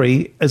 I'm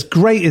sorry, as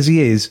great as he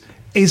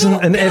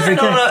isn't an every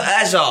game.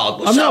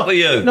 Hazard, what's up with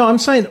you? No, I'm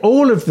saying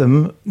all of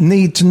them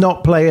need to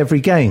not play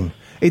every game.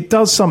 It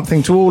does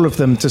something to all of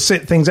them to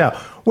sit things out.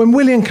 When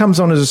Willian comes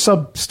on as a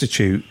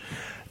substitute,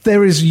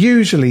 there is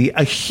usually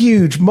a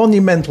huge,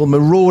 monumental,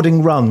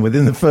 marauding run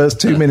within the first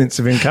 2 minutes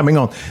of him coming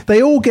on.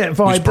 They all get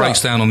vibed Which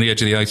breaks down on the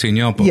edge of the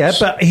 18-yard box. Yeah,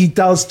 but he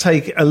does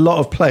take a lot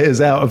of players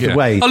out of the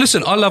way. Oh,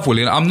 listen, I love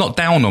Willian. I'm not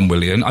down on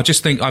Willian. I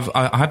just think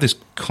I have this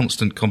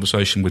constant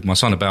conversation with my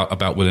son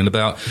about Willian.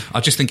 I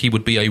just think he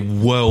would be a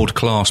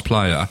world-class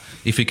player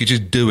if he could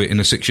just do it in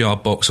the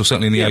 6-yard box or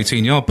certainly in the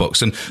 18-yard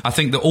box. And I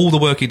think that all the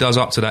work he does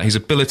up to that, his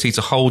ability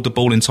to hold the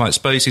ball in tight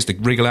spaces, to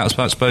wriggle out of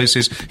tight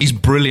spaces, he's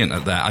brilliant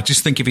at that. I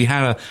just think if he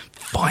had a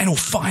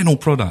final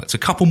product, a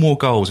couple more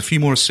goals, a few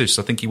more assists,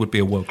 I think he would be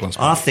a world-class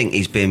player. I think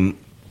he's been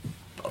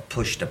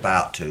pushed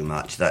about too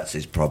much. That's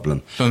his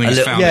problem.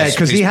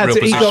 Because he got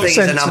he's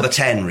sent a number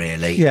 10,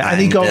 really. Yeah, and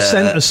he got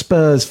sent to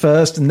Spurs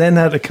first, and then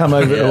had to come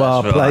over to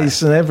our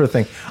place and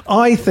everything.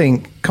 I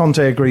think Conte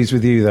agrees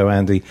with you, though,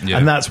 Andy,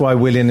 and that's why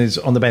Willian is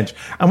on the bench.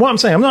 And what I'm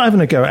saying, I'm not having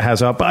a go at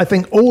Hazard, but I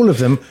think all of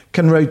them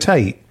can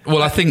rotate.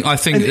 Well, I think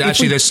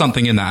actually there's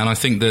something in that, and I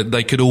think that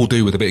they could all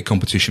do with a bit of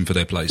competition for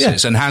their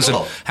places. Yeah, and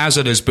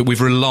Hazard but we've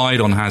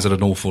relied on Hazard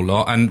an awful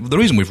lot, and the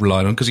reason we've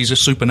relied on because he's a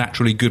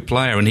supernaturally good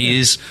player, and he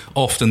is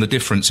often the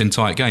difference in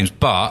tight games.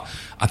 But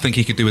I think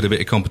he could do with a bit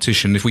of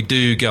competition. If we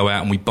do go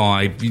out and we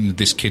buy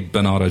this kid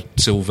Bernardo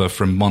Silva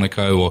from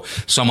Monaco or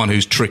someone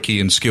who's tricky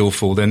and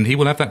skillful, then he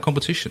will have that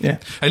competition. Yeah.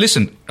 Hey,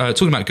 listen,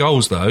 talking about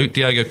goals though,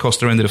 Diego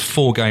Costa ended a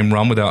 4-game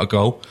run without a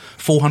goal,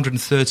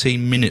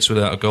 413 minutes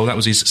without a goal. That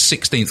was his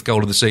 16th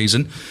goal of the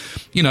season.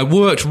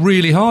 Worked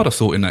really hard, I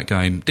thought, in that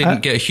game.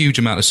 Didn't get a huge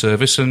amount of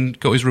service and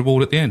got his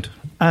reward at the end.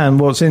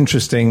 And what's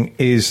interesting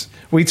is,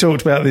 we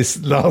talked about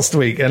this last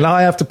week, and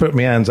I have to put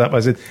my hands up. I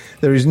said,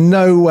 there is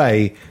no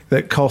way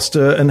that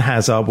Costa and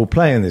Hazard will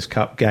play in this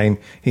cup game.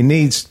 He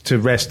needs to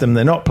rest them.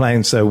 They're not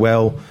playing so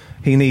well.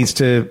 He needs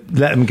to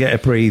let them get a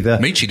breather.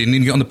 Michi didn't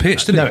even get on the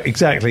pitch, did he? No,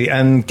 exactly.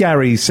 And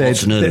Gary said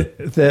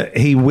that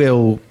he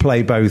will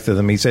play both of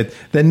them. He said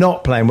they're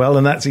not playing well,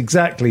 and that's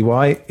exactly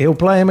why he'll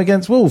play him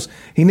against Wolves.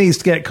 He needs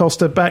to get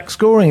Costa back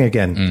scoring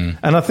again.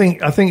 And I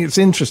think it's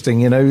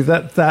interesting,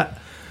 that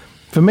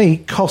for me,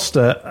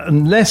 Costa,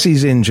 unless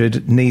he's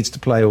injured, needs to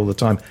play all the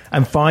time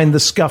and find the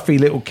scuffy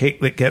little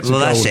kick that gets a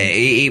goal. Well, that's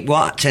it.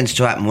 What tends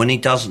to happen when he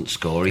doesn't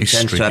score, he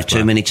tends to have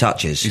too many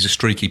touches. He's a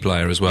streaky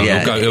player as well.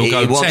 Yeah, He'll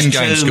go 10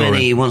 games scoring.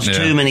 He wants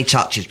too many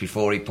touches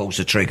before he pulls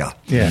the trigger.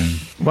 Yeah.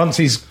 Once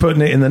he's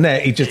putting it in the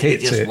net, he just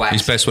hits it.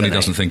 He's best when he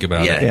doesn't think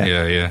about it.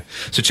 Yeah.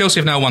 So Chelsea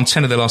have now won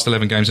 10 of their last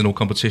 11 games in all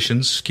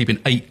competitions, keeping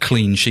 8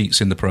 clean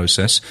sheets in the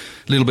process.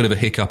 A little bit of a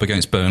hiccup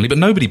against Burnley, but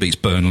nobody beats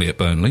Burnley at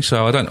Burnley,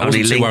 so I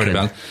wasn't too worried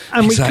about it.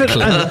 and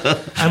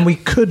Exactly. we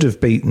could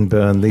have beaten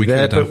Burnley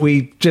there, but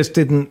we just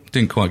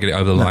didn't quite get it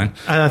over the line.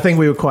 And I think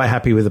we were quite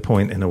happy with the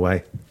point in a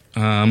way.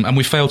 And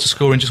we failed to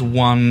score in just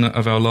one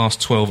of our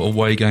last 12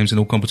 away games in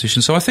all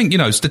competitions. So I think,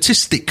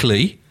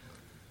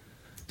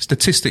 statistically,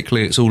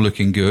 it's all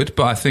looking good.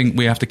 But I think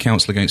we have to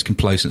counsel against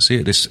complacency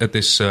at this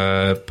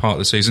part of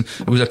the season.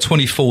 It was our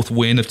 24th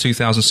win of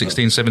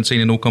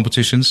 2016-17 in all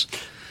competitions,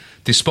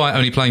 despite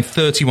only playing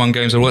 31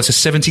 games overall. That's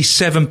a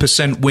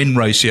 77% win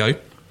ratio.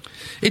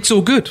 It's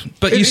all good,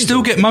 but you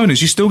still get moaners,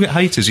 you still get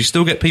haters, you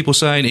still get people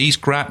saying he's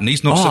crap and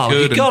he's not so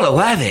good. You've got to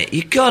have it.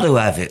 You've got to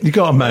have it. You've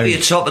got to moan. You're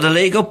top of the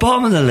league or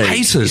bottom of the league.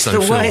 Haters, though,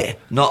 Phil.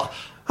 Not...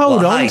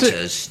 Hold on.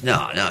 Haters.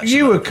 No.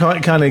 You were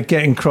kind of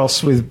getting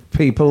cross with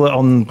people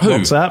on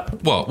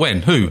WhatsApp. What?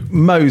 When? Who?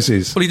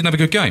 Moses. Well, he didn't have a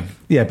good game.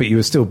 Yeah, but you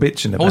were still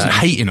bitching about it. I wasn't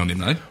hating on him,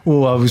 though.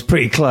 Well, I was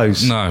pretty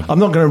close. No. I'm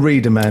not going to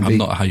read him, Andy. I'm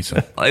not a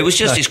hater. It was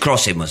just his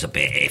crossing was a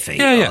bit iffy.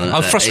 Yeah.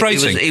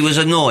 Frustrating. It was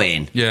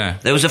annoying. Yeah.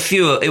 There was a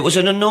few... It was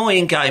an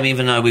annoying game,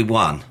 even though we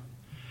won.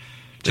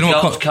 The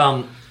goals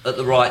come at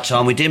the right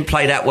time. We didn't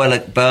play that well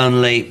at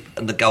Burnley,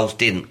 and the goals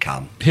didn't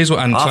come.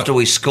 After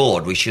we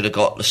scored, we should have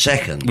got the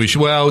second.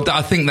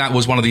 I think that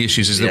was one of the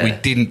issues, is that we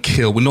didn't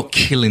kill. We're not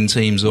killing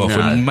teams off. No.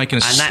 We're making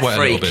us sweat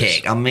a little bit. And that free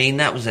kick, I mean,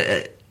 that was...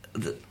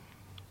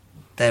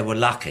 they were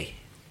lucky.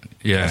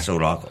 Yeah. That's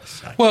all I've got to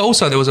say. Well,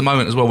 also, there was a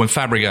moment as well when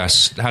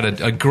Fabregas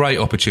had a great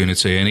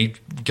opportunity and he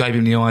gave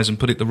him the eyes and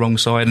put it the wrong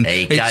side. And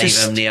he gave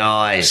him the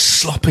eyes.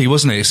 Sloppy,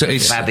 wasn't it?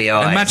 Fabby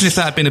eyes. Imagine if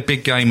that had been a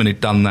big game and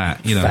he'd done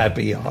that.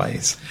 Fabby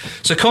eyes.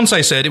 So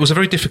Conte said it was a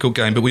very difficult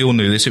game, but we all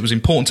knew this. It was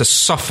important to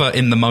suffer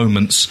in the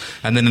moments,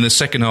 and then in the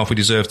second half we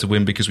deserved to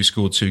win because we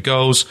scored 2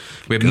 goals.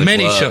 We had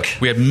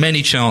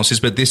many chances,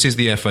 but this is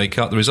the FA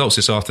Cup. The results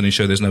this afternoon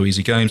show there's no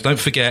easy games. Don't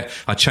forget,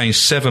 I changed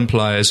 7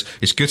 players.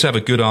 It's good to have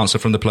a good answer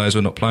from the players who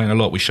are not playing a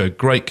lot. We showed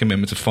great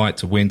commitment to fight,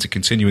 to win, to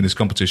continue in this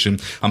competition.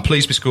 I'm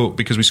pleased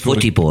because we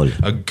scored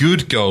a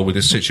good goal with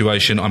this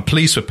situation. I'm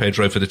pleased for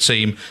Pedro, for the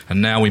team,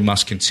 and now we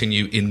must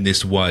continue in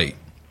this way.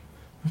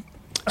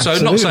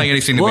 So, not saying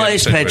anything that what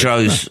is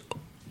Pedro's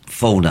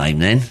full name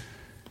then?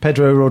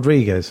 Pedro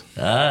Rodriguez.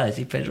 Is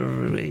he Pedro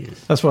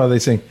Rodriguez? That's why they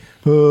sing,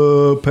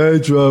 "Oh,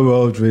 Pedro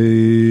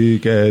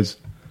Rodriguez.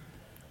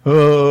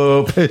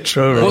 Oh,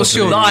 Pedro Rodriguez." What's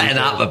your lighten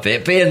up a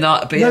bit?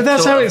 No,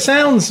 that's how it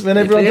sounds when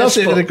everyone does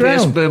it at the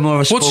ground.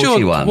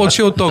 What's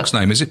your dog's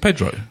name? Is it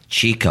Pedro?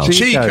 Chico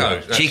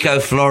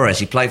Flores.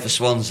 He played for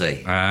Swansea.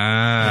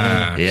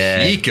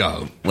 Yeah.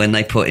 Chico. When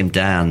they put him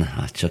down,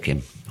 I took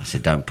him. I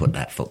said, "Don't put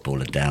that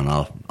footballer down.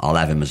 I'll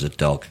have him as a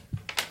dog."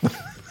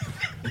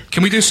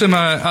 Can we do some?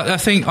 I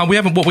think we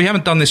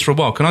haven't done this for a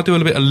while. Can I do a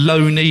little bit of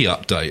loanee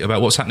update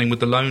about what's happening with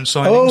the loan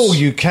signings? Oh,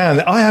 you can.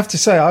 I have to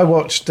say, I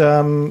watched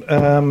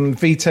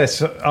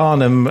Vitesse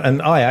Arnhem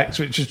and Ajax,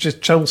 which was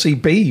just Chelsea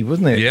B,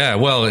 wasn't it? Yeah.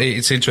 Well,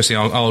 it's interesting.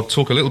 I'll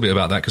talk a little bit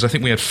about that because I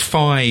think we had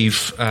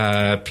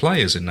 5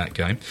 players in that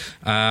game.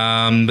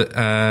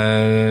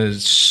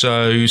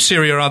 So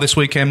Serie A this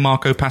weekend,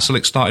 Marco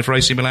Pasalic started for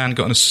AC Milan,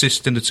 got an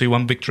assist in the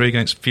 2-1 victory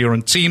against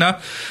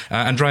Fiorentina.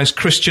 Andreas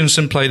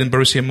Christensen played in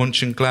Borussia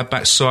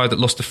Mönchengladbach's side that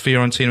lost to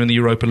Fiorentina in the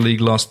Europa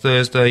League last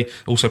Thursday.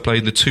 Also played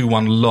in the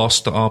 2-1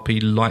 loss to RB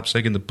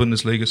Leipzig in the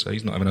Bundesliga, so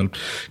he's not having a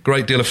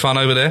great deal of fun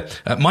over there.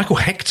 Michael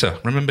Hector,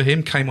 remember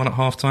him? Came on at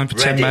half-time for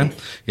 10-man.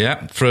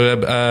 Yeah, for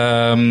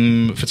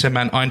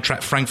 10-man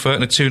Eintracht Frankfurt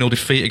in a 2-0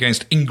 defeat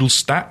against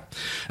Ingolstadt.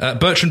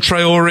 Bertrand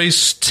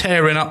Traore's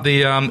tearing up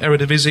the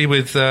Eredivisie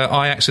with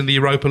Ajax in the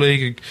Europa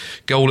League.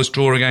 A goalless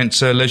draw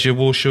against Legia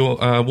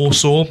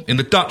Warsaw. In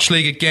the Dutch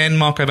League again,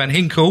 Marco van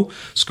Ginkel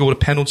scored a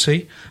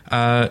penalty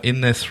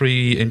in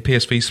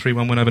PSV's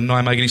 3-1 win over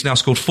Nijmegen. He's now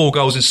scored 4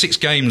 goals in 6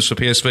 games for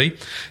PSV,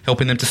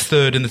 helping them to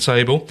 3rd in the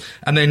table.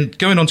 And then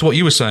going on to what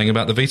you were saying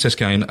about the Vitesse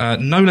game,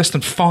 no less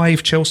than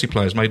 5 Chelsea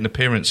players made an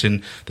appearance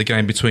in the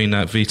game between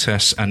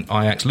Vitesse and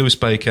Ajax. Lewis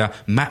Baker,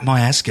 Matt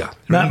Miazga.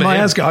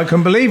 I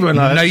couldn't believe it when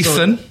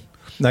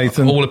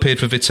Nathan all appeared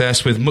for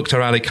Vitesse, with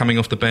Mukhtar Ali coming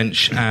off the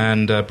bench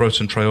and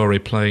Bertrand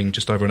Traore playing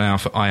just over an hour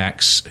for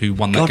Ajax, who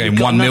won that game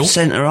 1-0. We've got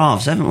centre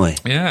halves, haven't we?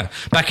 Yeah.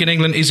 Back in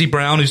England, Izzy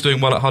Brown, who's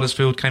doing well at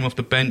Huddersfield, came off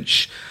the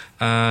bench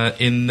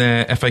in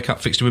their FA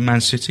Cup fixture with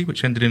Man City,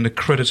 which ended in a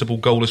creditable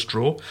goalless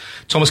draw.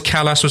 Thomas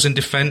Callas was in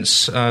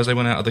defence as they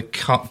went out of the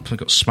Cup. They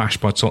got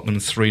smashed by Tottenham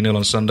 3-0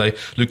 on Sunday.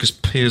 Lucas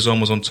Piazon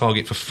was on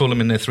target for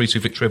Fulham in their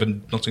 3-2 victory over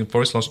Nottingham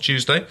Forest last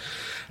Tuesday.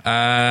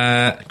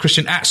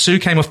 Christian Atsu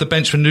came off the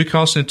bench for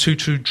Newcastle in a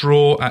 2-2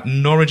 draw at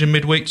Norwich in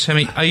midweek.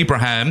 Tammy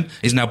Abraham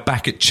is now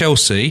back at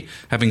Chelsea,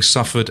 having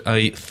suffered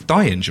a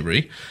thigh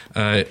injury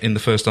in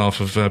the first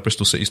half of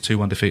Bristol City's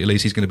 2-1 defeat. At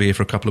least he's going to be here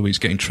for a couple of weeks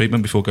getting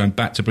treatment before going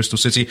back to Bristol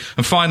City.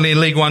 And finally, in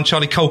League One,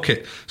 Charlie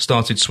Colkett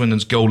started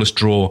Swindon's goalless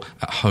draw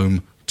at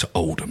home to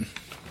Oldham.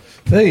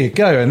 There you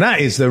go, and that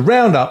is the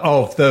roundup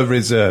of the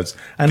reserves.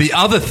 And the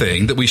other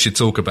thing that we should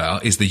talk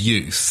about is the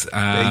youth.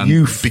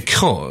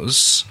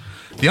 Because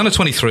the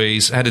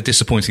under-23s had a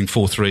disappointing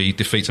 4-3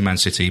 defeat to Man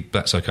City.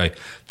 That's okay.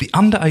 The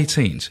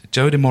under-18s,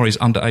 Joe Demori's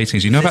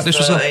under-18s, you know about this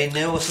result?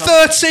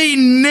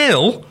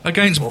 13-0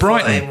 against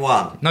Brighton.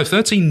 13-1. No,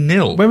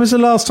 13-0. When was the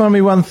last time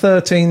we won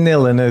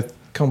 13-0 in a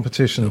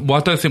competition? Well,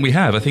 I don't think we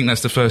have. I think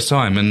that's the first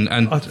time. And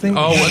I think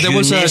there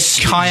was a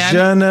kayak.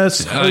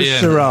 Jeunesse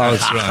Haute-Sirage.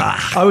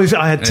 That's right.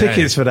 I had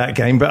tickets for that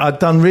game, but I'd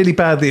done really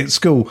badly at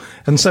school,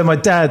 and so my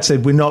dad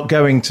said we're not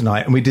going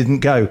tonight, and we didn't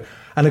go.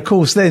 And of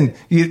course, then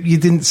you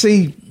didn't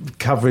see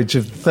coverage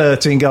of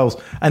 13 goals,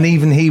 and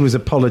even he was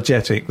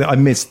apologetic that I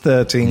missed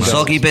 13 goals.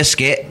 Soggy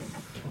biscuit.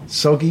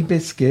 Soggy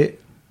biscuit.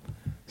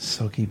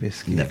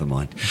 Never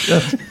mind.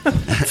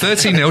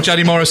 13-0.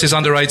 Jody Morris's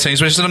under-18s,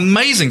 which is an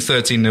amazing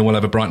 13-0 we'll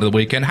have a Brighton of the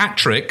weekend.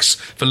 Hat-tricks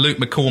for Luke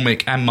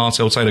McCormick and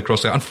Martel Taylor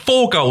crossed out, and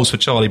 4 goals for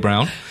Charlie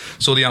Brown.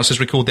 Saw the Youngsters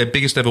record their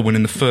biggest ever win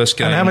in the first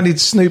game. And how many did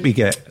Snoopy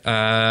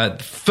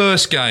get?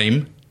 First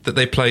game that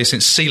they play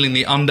since sealing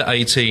the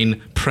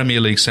under-18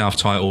 Premier League South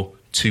title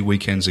 2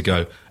 weekends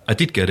ago. I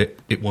did get it.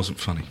 It wasn't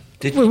funny.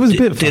 It was a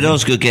bit Did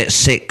Osgood get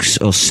 6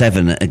 or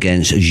 7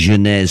 against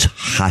Jeunesse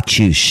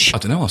Haute-Sirage? I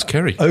don't know. Ask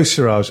Kerry.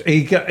 Haute-Sirage.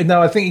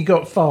 I think he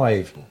got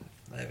 5.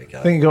 There we go.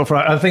 I think he got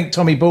 5. I think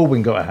Tommy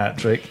Baldwin got a hat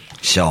trick.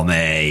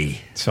 Tommy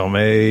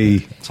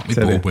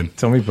Baldwin.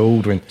 Tommy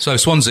Baldwin. So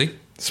Swansea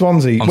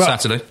on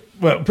Saturday.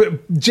 Well,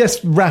 but just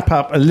wrap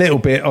up a little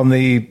bit on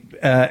the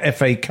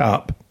FA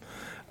Cup.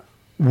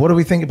 What do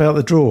we think about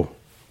the draw?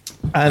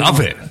 Love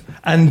it.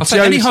 And I'll say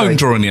any home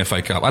draw in the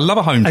FA Cup. I love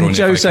a home draw in the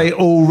FA Cup. And Jose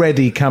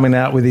already coming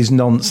out with his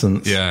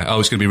nonsense. Yeah,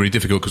 it's going to be really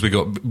difficult because we've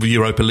got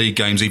Europa League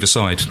games either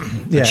side.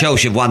 Yeah.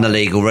 Chelsea have won the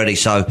league already,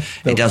 so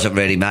it doesn't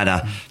really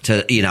matter.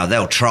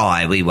 They'll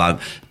try, we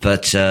won't.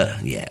 But,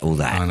 all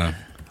that. I know.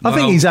 I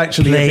think he's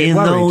actually playing a bit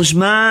worried. those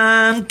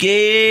man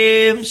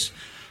games.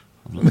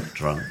 I'm not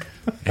drunk.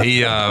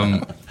 He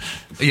had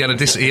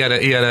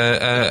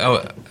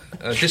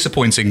a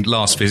disappointing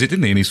last visit,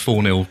 didn't he, in his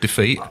 4-0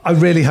 defeat? I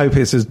really hope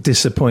it's as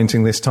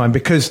disappointing this time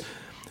because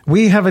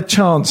we have a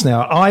chance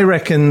now. I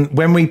reckon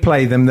when we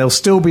play them, they'll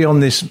still be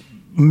on this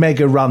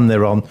mega run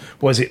they're on.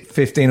 Was it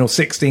 15 or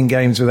 16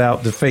 games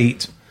without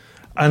defeat?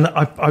 And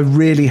I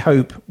really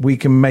hope we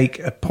can make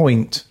a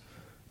point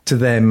to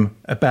them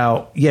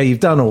about, you've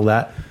done all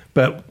that,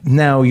 but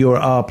now you're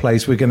at our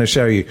place, we're going to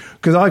show you.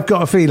 Because I've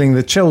got a feeling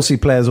the Chelsea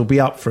players will be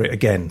up for it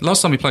again.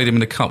 Last time we played him in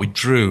the Cup, we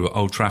drew at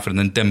Old Trafford, and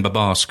then Demba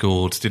Ba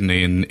scored, didn't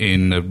he,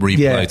 in a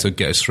replay to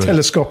get us through.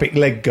 Telescopic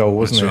leg goal,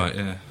 wasn't That's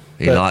it?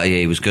 right, yeah.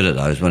 He was good at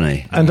those, wasn't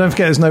he? And don't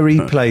forget, there's no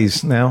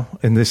replays now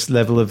in this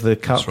level of the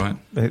Cup. That's right.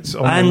 It's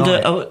on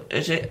the night.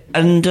 Is it?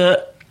 And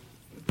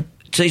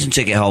season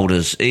ticket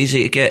holders,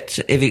 easy to get.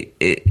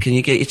 Can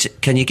you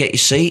get your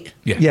seat?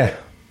 Yeah.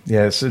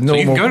 Yeah, it's a normal. So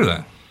you can go to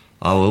that?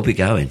 I will be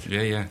going.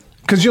 Yeah.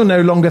 Because you're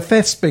no longer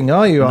thesping,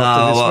 are you,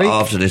 after this week?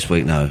 After this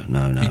week, no.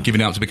 You're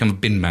giving out to become a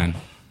bin man.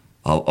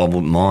 I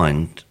wouldn't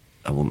mind.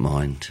 Have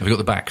you got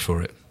the back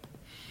for it?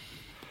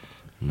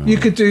 No. You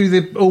could do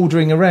the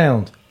ordering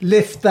around.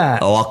 Lift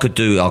that. Oh, I'm good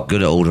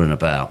at ordering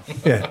about.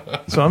 Yeah,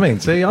 that's what I mean.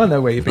 See, I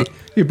know where you'd be.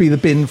 You'd be the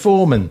bin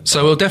foreman.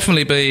 So it'll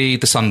definitely be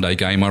the Sunday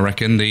game, I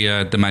reckon,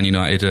 the Man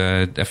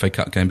United FA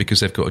Cup game,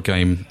 because they've got a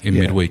game in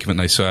midweek, haven't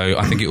they? So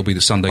I think it'll be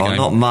the Sunday game.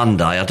 Not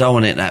Monday. I don't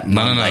want it that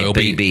Monday it'll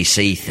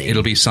BBC thing.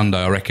 It'll be Sunday,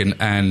 I reckon,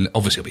 and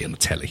obviously it'll be on the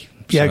telly.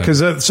 Yeah,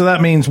 because so that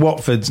means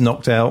Watford's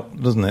knocked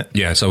out, doesn't it?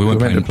 Yeah, so we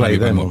won't play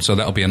them. So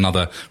that'll be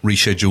another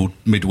rescheduled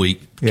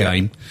midweek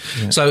game.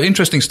 Yeah. So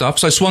interesting stuff.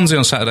 So Swansea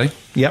on Saturday.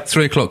 Yep.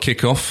 3:00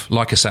 kickoff,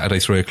 like a Saturday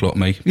 3:00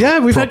 me. Yeah,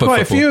 we've had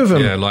quite football. A few of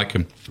them. Yeah, like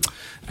them.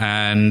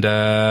 And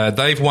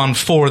they've won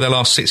 4 of their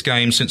last 6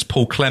 games since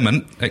Paul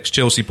Clement,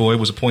 ex-Chelsea boy,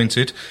 was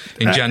appointed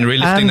in January,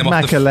 lifting them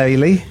off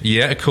Makelele.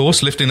 Yeah, of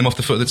course, lifting them off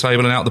the foot of the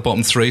table and out the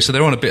bottom 3. So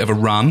they're on a bit of a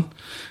run.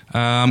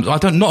 Not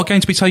a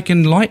game to be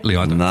taken lightly.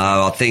 I don't. No,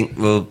 I think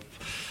we'll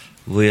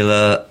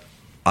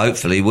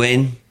hopefully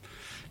win.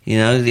 You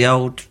know, the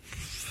old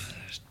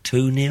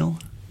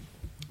 2-0,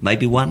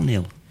 maybe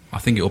 1-0. I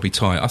think it'll be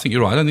tight. I think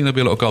you're right. I don't think there'll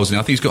be a lot of goals in it.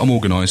 I think he's got them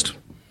organised.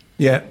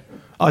 Yeah.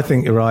 I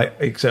think you're right,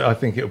 except I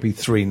think it'll be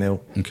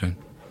 3-0. Okay.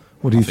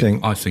 What do you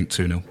think? I think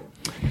 2-0.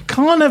 You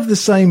can't have the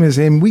same as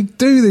him. We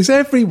do this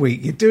every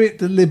week. You do it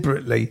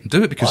deliberately.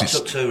 Do it because I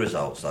took 2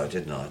 results, though,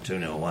 didn't I?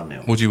 2-0 or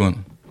 1-0. What do you want?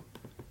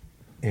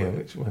 Yeah,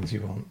 which ones do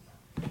you want?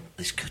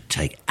 This could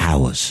take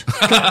hours.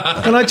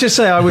 Can I just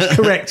say I was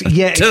correct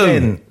yet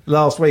again?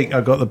 Last week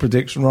I got the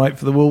prediction right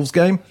for the Wolves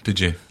game.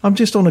 Did you? I'm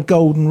just on a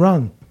golden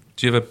run.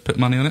 Do you ever put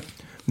money on it?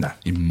 No.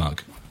 You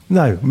mug.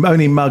 No,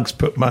 only mugs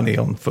put money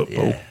on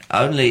football. Yeah.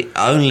 Only.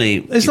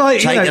 It's like,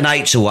 take an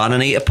 8-1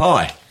 and eat a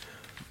pie.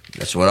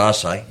 That's what I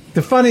say.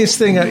 The funniest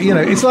thing,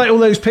 it's like all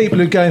those people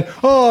who are going,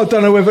 I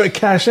don't know whether to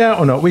cash out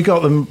or not. We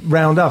got them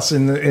round us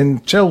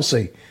in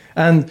Chelsea.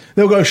 And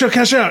they'll go, shall I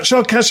cash out?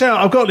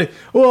 I've got it.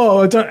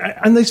 Oh, I don't.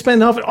 And they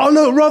spend half. Oh,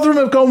 look, Rotherham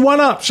have gone 1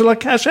 up. Shall I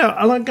cash out?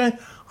 And I'm going,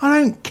 I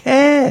don't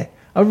care.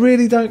 I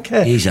really don't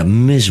care. He's a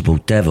miserable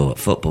devil at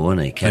football,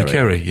 isn't he, Kerry?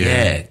 Kerry,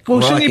 yeah.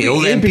 Well, shouldn't he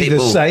be the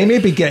same?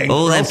 He'd be getting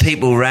all cross. them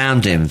people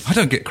round him. I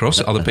don't get cross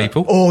at other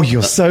people. Oh,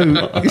 you're so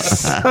not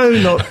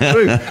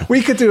true.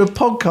 We could do a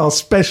podcast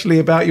specially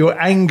about your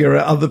anger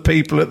at other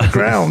people at the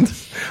ground.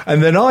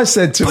 And then I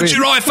said to him, put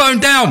your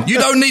iPhone down. You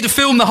don't need to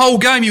film the whole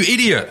game, you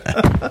idiot.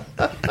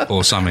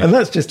 Or something. And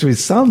that's just to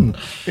his son,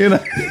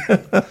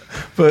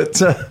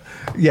 But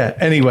Yeah,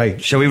 anyway.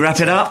 Shall we wrap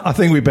it up? I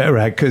think we better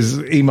add, because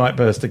he might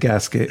burst a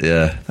gasket.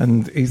 Yeah.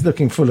 And he's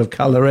looking full of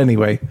colour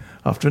anyway,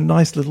 after a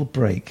nice little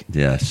break.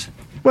 Yes.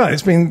 Well,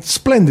 it's been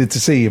splendid to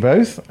see you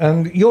both.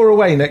 And you're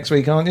away next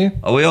week, aren't you?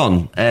 Are we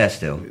on air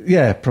still?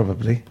 Yeah,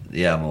 probably.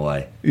 Yeah, I'm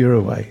away. You're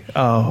away.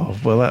 Oh,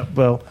 well.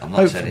 I'm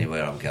not telling you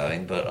where I'm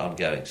going, but I'm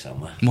going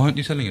somewhere. Why aren't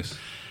you telling us?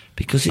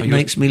 Because it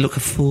makes me look a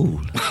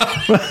fool.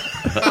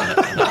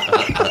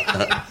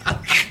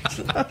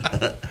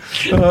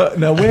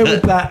 Now, where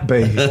would that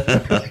be?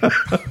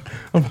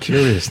 I'm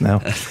curious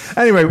now.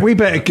 Anyway, we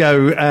better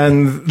go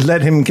and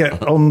let him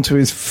get on to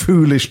his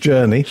foolish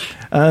journey.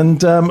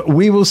 And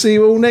we will see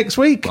you all next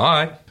week.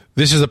 Bye.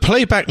 This is a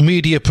Playback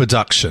Media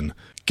production.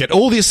 Get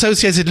all the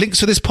associated links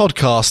for this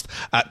podcast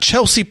at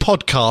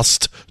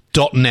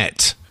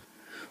chelseapodcast.net.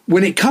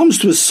 When it comes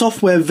to a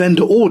software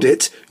vendor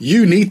audit,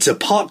 you need to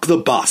park the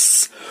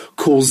bus.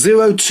 Call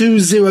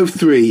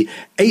 0203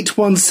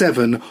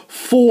 817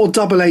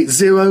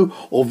 4880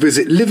 or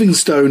visit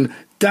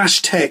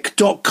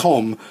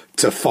livingstone-tech.com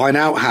to find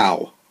out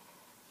how.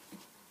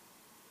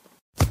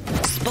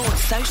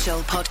 Sports Social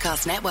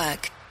Podcast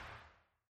Network.